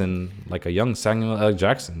 Jackson, like a young Samuel L.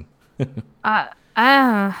 Jackson.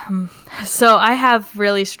 So I have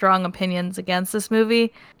really strong opinions against this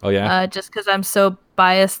movie. Oh yeah. Just because I'm so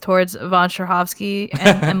biased towards Yvonne Strahovski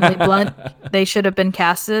and Emily Blunt. They should have been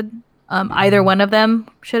casted. Either one of them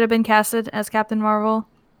should have been casted as Captain Marvel.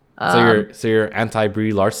 So you're anti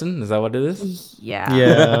Brie Larson? Is that what it is? Yeah.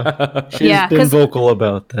 Yeah, she's Yeah, been 'cause- vocal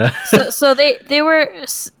about that. So they were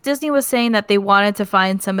Disney was saying that they wanted to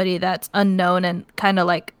find somebody that's unknown and kind of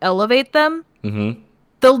like elevate them. Mm-hmm.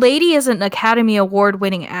 The lady is an Academy Award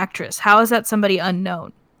winning actress. How is that somebody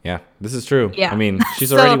unknown? Yeah, this is true. Yeah. I mean, she's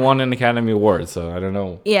So- already won an Academy Award, so I don't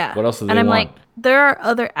know. Yeah. What else do they and I'm want? like, there are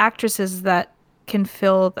other actresses that can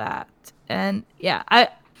fill that. And yeah,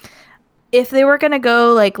 if they were gonna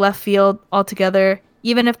go like left field altogether,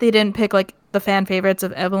 even if they didn't pick like the fan favorites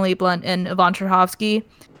of Emily Blunt and Yvonne Strahovski,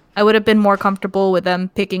 I would have been more comfortable with them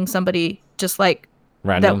picking somebody just like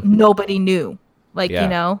Random. that nobody knew. Like,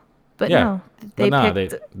 Yeah. But Yeah. no. But nah,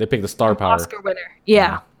 picked they picked the star power. Oscar winner.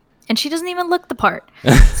 Yeah. And she doesn't even look the part.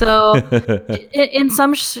 So in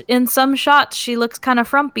some shots she looks kind of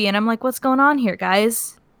frumpy and I'm like, what's going on here,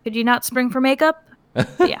 guys? Could you not spring for makeup?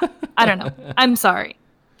 Yeah. I don't know. I'm sorry.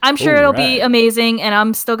 I'm sure it'll be Alright. amazing and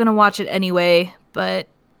I'm still going to watch it anyway, but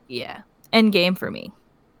yeah. Endgame for me.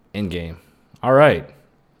 Endgame. All right.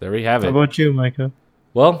 there we have How it. about you, Micah?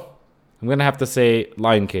 Well, I'm gonna have to say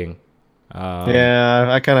Lion King. Yeah,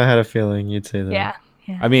 I kind of had a feeling you'd say that.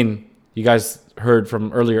 Yeah. I mean, you guys heard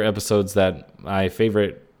from earlier episodes that my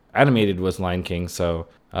favorite animated was Lion King, so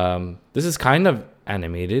this is kind of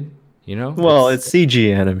animated, you know? Well, it's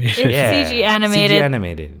CG animation. It's CG animated. CG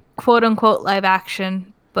animated. quote unquote live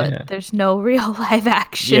action, but Yeah. there's no real live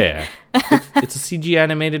action. Yeah. It's a CG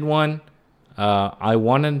animated one. I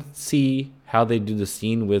want to see how they do the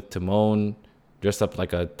scene with Timon dressed up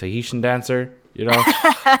like a Tahitian dancer, you know?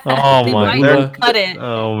 Oh They my! might they're- cut it.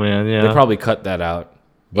 Oh man, yeah. They probably cut that out.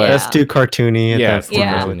 But That's too cartoony. At Yeah, that it's too point,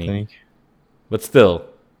 I cartoony. think. but still,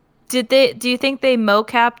 Do you think they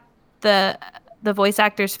mocap the voice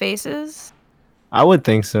actors' faces? I would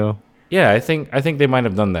think so. yeah, I think they might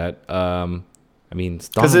have done that. I mean, Because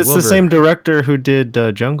Donald it's the Glover- same director who did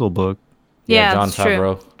Jungle Book. Yeah, Yeah, John it's true.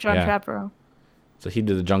 Favreau. John Yeah. Favreau. So he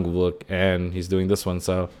did the Jungle Book, and he's doing this one.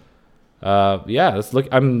 So, yeah,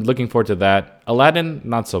 I'm looking forward to that. Aladdin,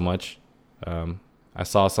 not so much. I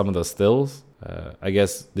saw some of the stills. I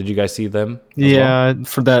guess, did you guys see them? as well? Yeah,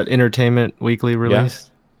 for that Entertainment Weekly release.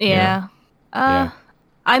 Yeah. Yeah.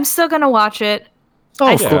 I'm still gonna watch it. Oh,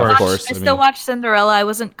 I of Yeah, still of course. course. I I still mean- watched Cinderella. I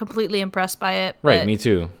wasn't completely impressed by it. Right, but, me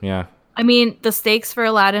too. Yeah. I mean, the stakes for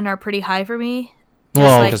Aladdin are pretty high for me.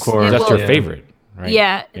 Well, like, of Because course. that's will- your favorite, right?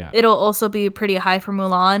 Yeah, Yeah. it'll also be pretty high for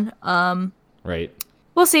Mulan. Right.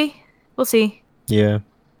 We'll see. We'll see. Yeah.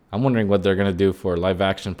 I'm wondering what they're gonna do for live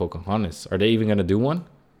action Pocahontas. Are they even gonna do one?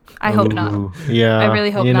 I hope not. Ooh, yeah. I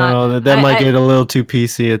really hope you know, not. that might I- get a little too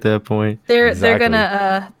PC at that point. They're Exactly.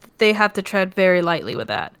 gonna they have to tread very lightly with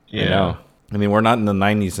that. You know. I mean, we're not in the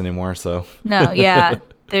 90s anymore, so. No, yeah.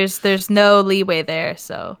 there's no leeway there,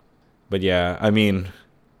 so But yeah, I mean,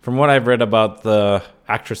 from what I've read about the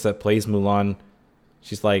actress that plays Mulan,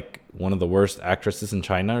 she's like one of the worst actresses in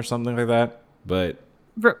China or something like that. But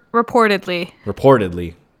reportedly.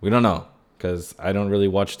 reportedly, we don't know because I don't really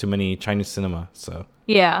watch too many Chinese cinema. So,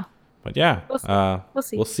 Yeah. but yeah, We'll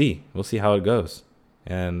see. We'll see. We'll see how it goes.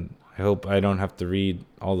 And I hope I don't have to read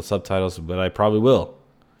all the subtitles, but I probably will.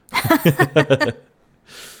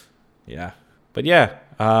 Yeah. But yeah,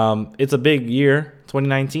 it's a big year,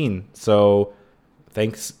 2019. So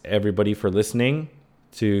thanks everybody for listening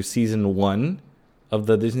to season 1 of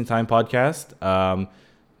the Disney Time podcast.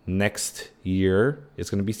 Next year it's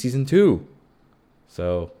going to be season 2.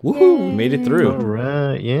 So woohoo, we made it All through.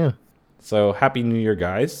 right. Yeah. So happy New Year,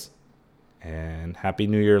 guys. And happy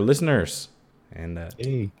New Year, listeners. And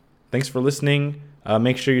Hey. thanks for listening.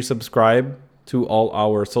 Make sure you subscribe to all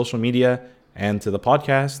our social media and to the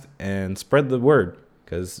podcast and spread the word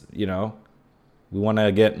because, you know, we want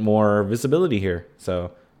to get more visibility here.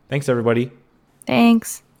 So thanks, everybody.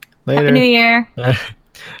 Thanks. Later. Happy New Year.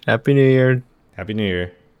 Happy New Year. Happy New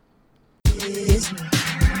Year. Disney.